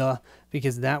 shield wall. Duh.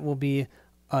 Because that will be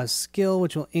a skill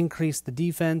which will increase the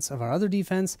defense of our other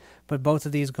defense, but both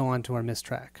of these go on to our miss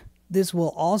track. This will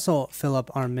also fill up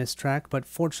our miss track, but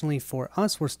fortunately for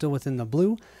us, we're still within the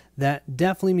blue. That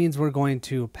definitely means we're going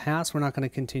to pass. We're not going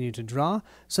to continue to draw.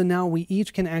 So now we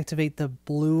each can activate the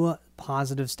blue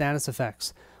positive status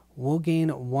effects. We'll gain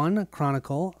 1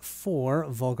 Chronicle for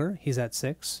Vulgar. He's at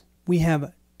 6. We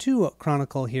have 2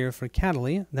 Chronicle here for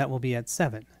Cataly. That will be at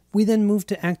 7. We then move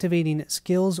to activating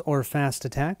skills or fast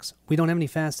attacks. We don't have any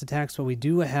fast attacks, but we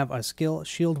do have a skill,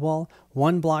 Shield Wall.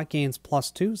 1 block gains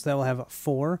 +2, so that will have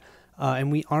 4.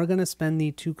 And we are going to spend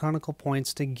the 2 Chronicle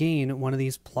points to gain one of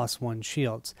these +1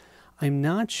 shields. I'm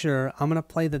not sure. I'm going to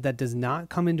play that does not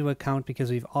come into account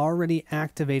because we've already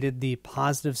activated the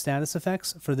positive status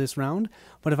effects for this round.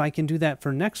 But if I can do that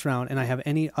for next round and I have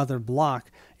any other block,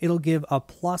 it'll give a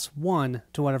 +1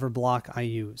 to whatever block I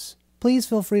use. Please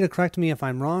feel free to correct me if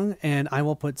I'm wrong, and I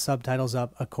will put subtitles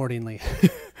up accordingly.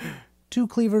 2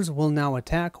 cleavers will now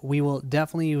attack. We will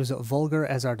definitely use Vulgar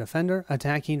as our defender,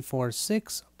 attacking for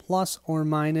 6 plus or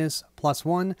minus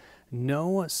 +1.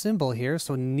 No symbol here,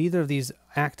 so neither of these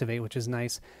activate, which is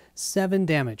nice. 7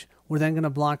 damage. We're then going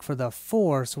to block for the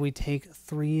 4, so we take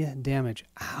 3 damage.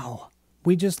 Ow.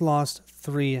 We just lost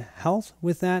 3 health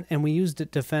with that, and we used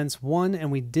defense 1,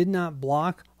 and we did not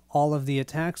block all of the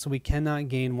attacks, so we cannot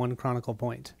gain 1 Chronicle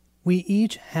point. We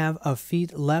each have a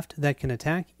feat left that can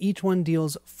attack. Each one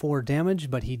deals 4 damage,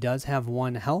 but he does have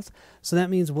 1 health, so that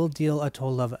means we'll deal a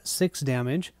total of 6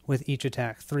 damage with each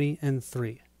attack, 3 and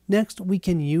 3. Next, we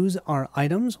can use our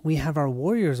items. We have our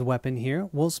Warrior's Weapon here.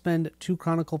 We'll spend 2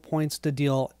 Chronicle points to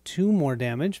deal 2 more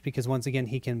damage, because once again,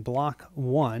 he can block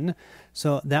 1,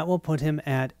 so that will put him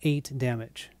at 8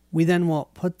 damage. We then will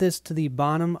put this to the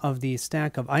bottom of the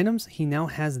stack of items. He now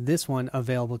has this one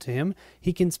available to him.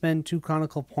 He can spend 2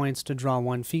 Chronicle points to draw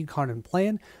 1 feat card and play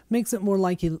it. Makes it more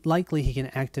likely he can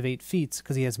activate feats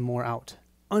because he has more out.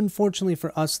 Unfortunately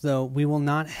for us though, we will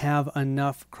not have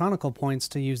enough Chronicle points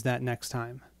to use that next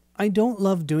time. I don't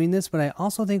love doing this, but I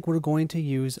also think we're going to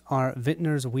use our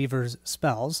Vintner's Weaver's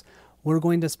spells. We're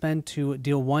going to spend to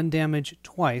deal 1 damage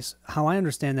twice. How I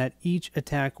understand that, each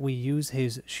attack we use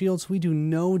his shields, we do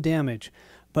no damage.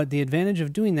 But the advantage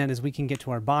of doing that is we can get to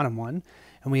our bottom one.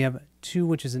 And we have 2,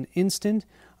 which is an instant.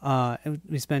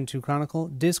 We spend 2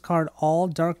 Chronicle, discard all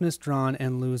darkness drawn,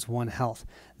 and lose 1 health.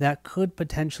 That could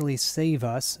potentially save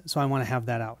us, so I want to have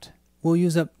that out. We'll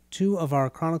use up 2 of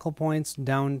our Chronicle points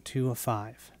down to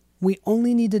 5. We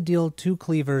only need to deal 2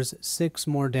 cleavers 6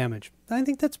 more damage. I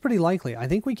think that's pretty likely. I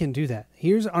think we can do that.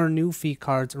 Here's our new feat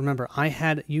cards. Remember, I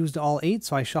had used all 8,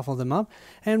 so I shuffled them up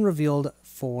and revealed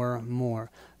 4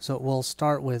 more. So we'll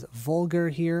start with Vulgar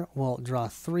here. We'll draw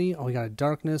 3. Oh, we got a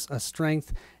Darkness, a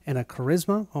Strength, and a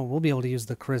Charisma. Oh, we'll be able to use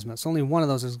the Charisma. So only one of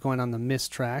those is going on the miss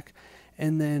track.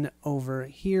 And then over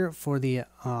here for the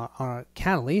our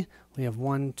Cataly, we have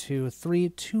 1, 2, 3,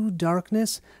 2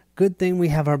 Darkness. Good thing we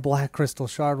have our Black Crystal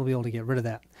Shard. We'll be able to get rid of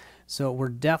that. So we're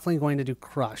definitely going to do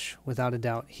Crush, without a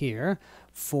doubt, here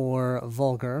for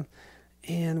Vulgar.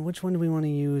 And which one do we want to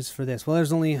use for this? Well,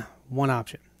 there's only one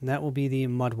option, and that will be the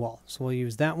Mud Wall. So we'll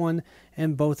use that one,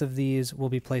 and both of these will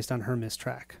be placed on her miss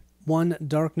track. 1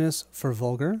 Darkness for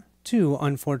Vulgar, 2,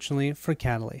 unfortunately, for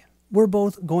Cataly. We're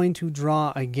both going to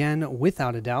draw again,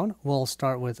 without a doubt. We'll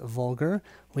start with Vulgar.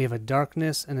 We have a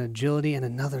Darkness, an Agility, and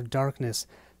another Darkness.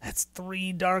 That's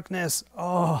 3 Darkness.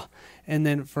 Oh, and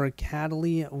then for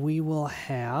Cataly, we will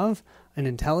have an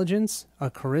Intelligence,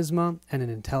 a Charisma, and an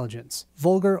Intelligence.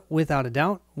 Vulgar, without a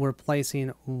doubt, we're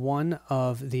placing 1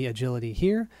 of the Agility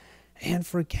here. And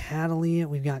for Cataly,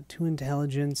 we've got 2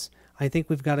 Intelligence. I think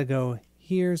we've got to go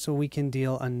here so we can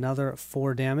deal another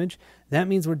 4 damage. That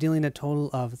means we're dealing a total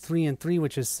of 3 and 3,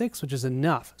 which is 6, which is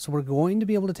enough. So we're going to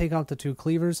be able to take out the 2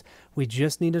 cleavers. We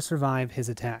just need to survive his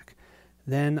attack.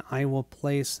 Then I will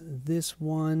place this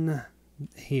one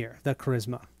here, the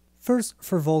Charisma. First,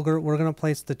 for Vulgar, we're going to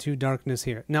place the 2 Darkness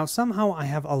here. Now, somehow I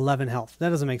have 11 health. That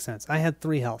doesn't make sense. I had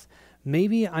 3 health.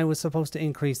 Maybe I was supposed to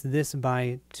increase this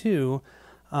by 2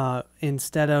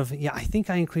 instead of... Yeah, I think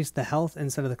I increased the health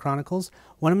instead of the Chronicles.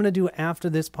 What I'm going to do after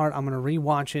this part, I'm going to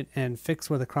rewatch it and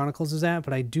fix where the Chronicles is at,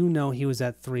 but I do know he was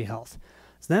at 3 health.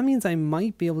 So that means I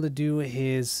might be able to do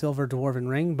his Silver Dwarven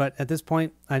Ring, but at this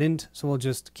point, I didn't, so we'll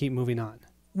just keep moving on.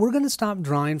 We're going to stop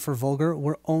drawing for Vulgar.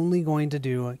 We're only going to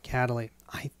do Cataly.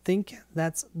 I think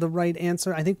that's the right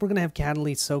answer. I think we're going to have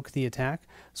Cataly soak the attack.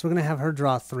 So we're going to have her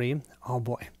draw 3. Oh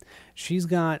boy. She's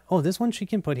got, oh, this one she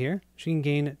can put here. She can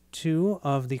gain 2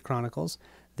 of the Chronicles.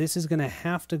 This is going to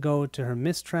have to go to her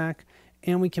miss track,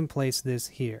 and we can place this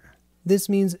here. This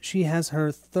means she has her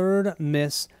 3rd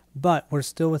miss, but we're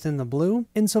still within the blue.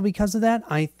 And so because of that,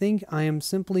 I think I am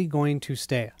simply going to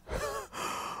stay.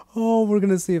 Oh, we're going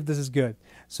to see if this is good.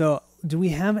 So do we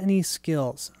have any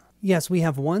skills? Yes, we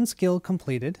have 1 skill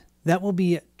completed. That will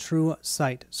be True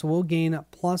Sight. So we'll gain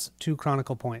 +2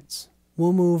 Chronicle points.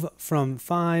 We'll move from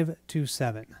 5 to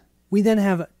 7. We then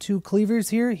have 2 cleavers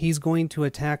here. He's going to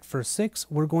attack for 6.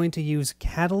 We're going to use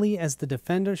Cataly as the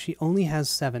defender. She only has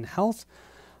 7 health,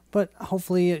 but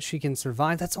hopefully she can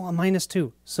survive. That's all a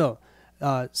 -2. So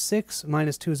 6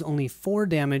 minus 2 is only 4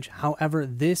 damage. However,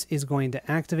 this is going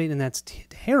to activate, and that's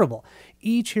terrible.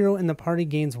 Each hero in the party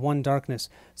gains 1 darkness.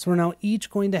 So we're now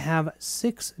each going to have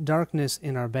 6 darkness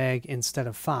in our bag instead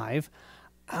of 5.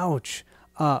 Ouch.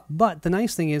 But the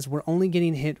nice thing is we're only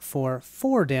getting hit for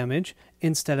 4 damage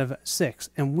instead of 6.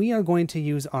 And we are going to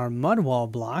use our mud wall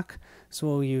block. So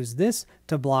we'll use this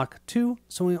to block 2.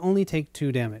 So we only take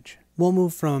 2 damage. We'll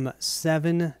move from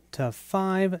 7 to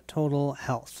 5 total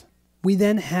health. We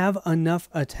then have enough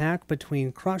attack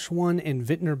between Crush 1 and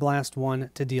Vintner Blast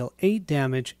 1 to deal 8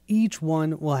 damage. Each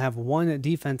one will have 1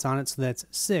 defense on it, so that's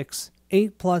 6.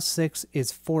 8 plus 6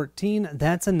 is 14.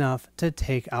 That's enough to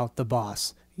take out the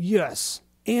boss. Yes!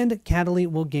 And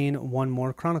Cataly will gain 1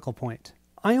 more Chronicle point.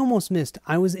 I almost missed.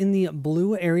 I was in the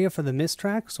blue area for the miss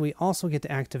track, so we also get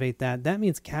to activate that. That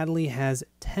means Cataly has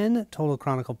 10 total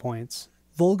Chronicle points.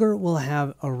 Vulgar will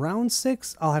have around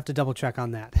 6. I'll have to double check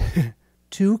on that.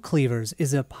 2 Cleavers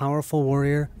is a powerful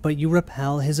warrior, but you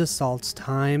repel his assaults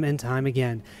time and time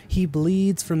again. He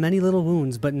bleeds from many little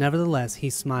wounds, but nevertheless he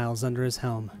smiles under his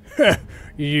helm.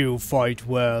 You fight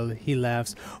well, he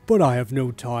laughs, but I have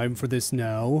no time for this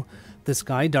now. The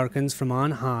sky darkens from on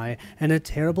high, and a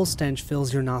terrible stench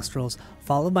fills your nostrils,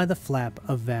 followed by the flap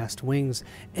of vast wings.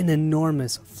 An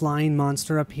enormous flying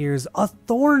monster appears, a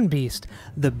thorn beast,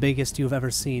 the biggest you've ever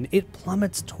seen. It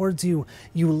plummets towards you.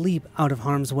 You leap out of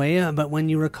harm's way, but when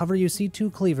you recover you see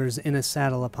 2 cleavers in a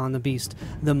saddle upon the beast.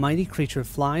 The mighty creature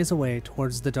flies away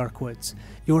towards the dark woods.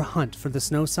 Your hunt for the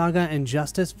Snow Saga and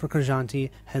justice for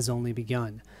Krajanti has only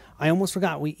begun. I almost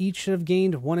forgot, we each should have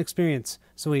gained 1 experience,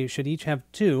 so we should each have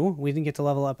 2. We didn't get to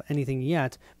level up anything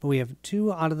yet, but we have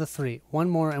 2 out of the 3. 1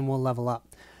 more and we'll level up.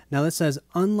 Now this says,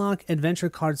 unlock adventure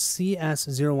card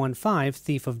CS015,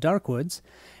 Thief of Darkwoods,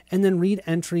 and then read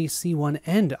entry C1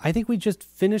 end. I think we just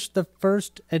finished the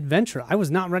first adventure. I was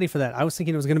not ready for that. I was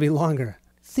thinking it was going to be longer.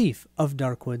 Thief of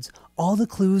Darkwoods. All the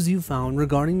clues you found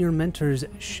regarding your mentor's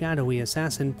shadowy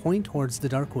assassin point towards the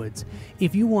Darkwoods.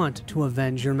 If you want to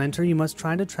avenge your mentor, you must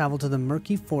try to travel to the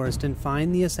murky forest and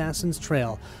find the assassin's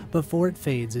trail before it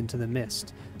fades into the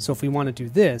mist. So if we want to do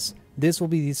this, this will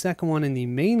be the second one in the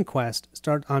main quest.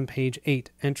 Start on page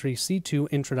 8, entry C2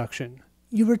 introduction.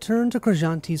 You return to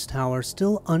Krajanti's tower,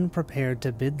 still unprepared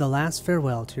to bid the last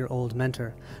farewell to your old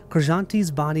mentor.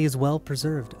 Krajanti's body is well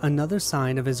preserved, another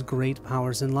sign of his great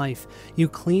powers in life. You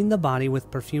clean the body with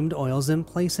perfumed oils and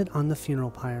place it on the funeral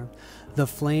pyre. The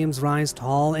flames rise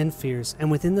tall and fierce,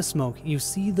 and within the smoke you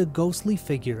see the ghostly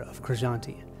figure of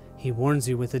Krajanti. He warns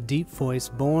you with a deep voice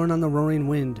born on the roaring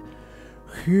wind.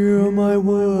 Hear my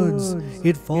words.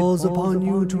 It falls upon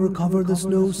you to recover the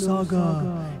Snow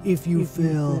Saga. If you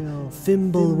fail,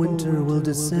 Fimble Winter will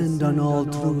descend on all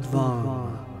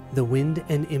Trudvang. The wind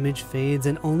and image fades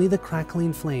and only the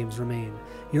crackling flames remain.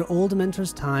 Your old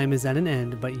mentor's time is at an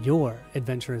end, but your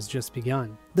adventure has just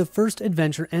begun. The first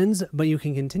adventure ends, but you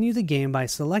can continue the game by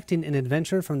selecting an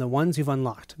adventure from the ones you've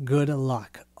unlocked. Good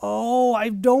luck. Oh, I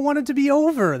don't want it to be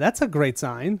over. That's a great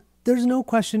sign. There's no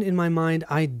question in my mind,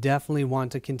 I definitely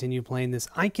want to continue playing this.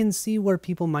 I can see where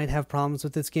people might have problems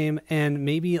with this game, and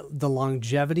maybe the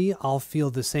longevity, I'll feel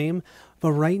the same.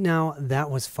 But right now,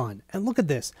 that was fun. And look at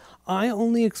this. I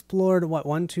only explored,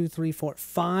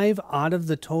 5 out of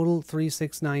the total 3,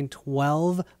 6, 9,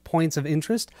 12 points of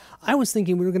interest. I was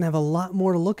thinking we were going to have a lot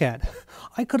more to look at.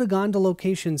 I could have gone to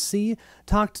location C,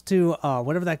 talked to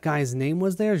whatever that guy's name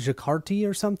was there, Jakarti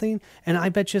or something, and I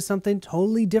bet you something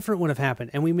totally different would have happened,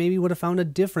 and we maybe would have found a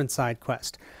different side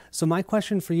quest. So my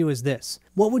question for you is this.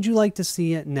 What would you like to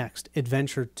see next,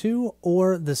 Adventure 2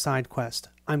 or the side quest?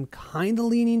 I'm kind of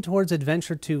leaning towards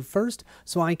Adventure 2 first,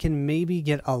 so I can maybe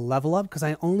get a level up, because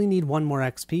I only need 1 more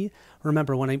XP.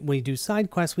 Remember, when we do side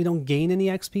quests, we don't gain any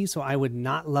XP, so I would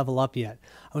not level up yet.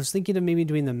 I was thinking of maybe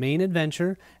doing the main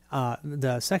adventure,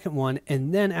 the second one,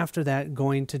 and then after that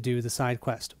going to do the side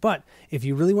quest. But if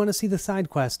you really want to see the side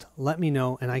quest, let me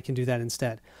know and I can do that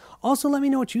instead. Also, let me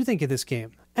know what you think of this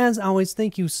game. As always,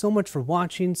 thank you so much for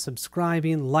watching,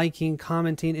 subscribing, liking,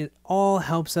 commenting. It all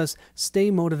helps us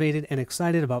stay motivated and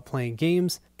excited about playing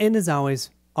games. And as always,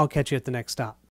 I'll catch you at the next stop.